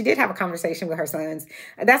over. She did have a conversation with her sons.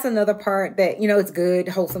 That's another part that, you know, it's good,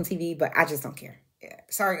 wholesome TV, but I just don't care. Yeah.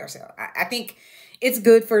 Sorry, Garcelle. I think it's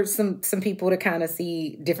good for some people to kind of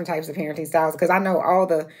see different types of parenting styles because I know all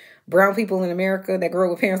the brown people in America that grew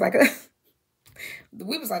up with parents like us.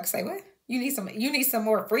 We was like, say what? You need some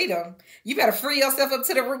more freedom. You better free yourself up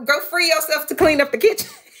to the room. Go free yourself to clean up the kitchen.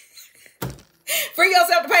 Free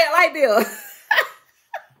yourself to pay a light bill. Okay?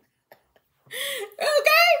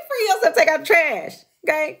 Free yourself to take out the trash.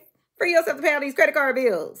 Okay? Free yourself to pay all these credit card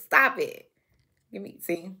bills. Stop it.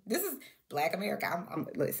 See, this is Black America.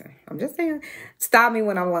 Listen, I'm just saying, stop me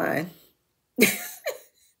when I'm lying.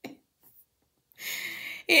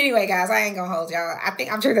 Anyway, guys, I ain't gonna hold y'all.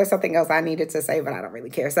 I'm sure there's something else I needed to say, but I don't really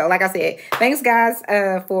care. So like I said, thanks guys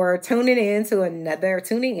for tuning in to another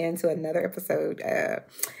episode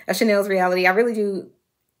of Chanel's Reality. I really do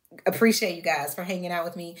appreciate you guys for hanging out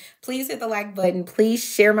with me. Please hit the like button. Please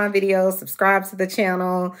share my videos, subscribe to the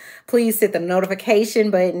channel. Please hit the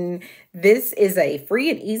notification button. This is a free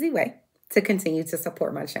and easy way to continue to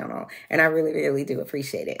support my channel. And I really, really do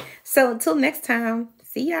appreciate it. So until next time,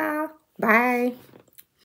 see y'all. Bye.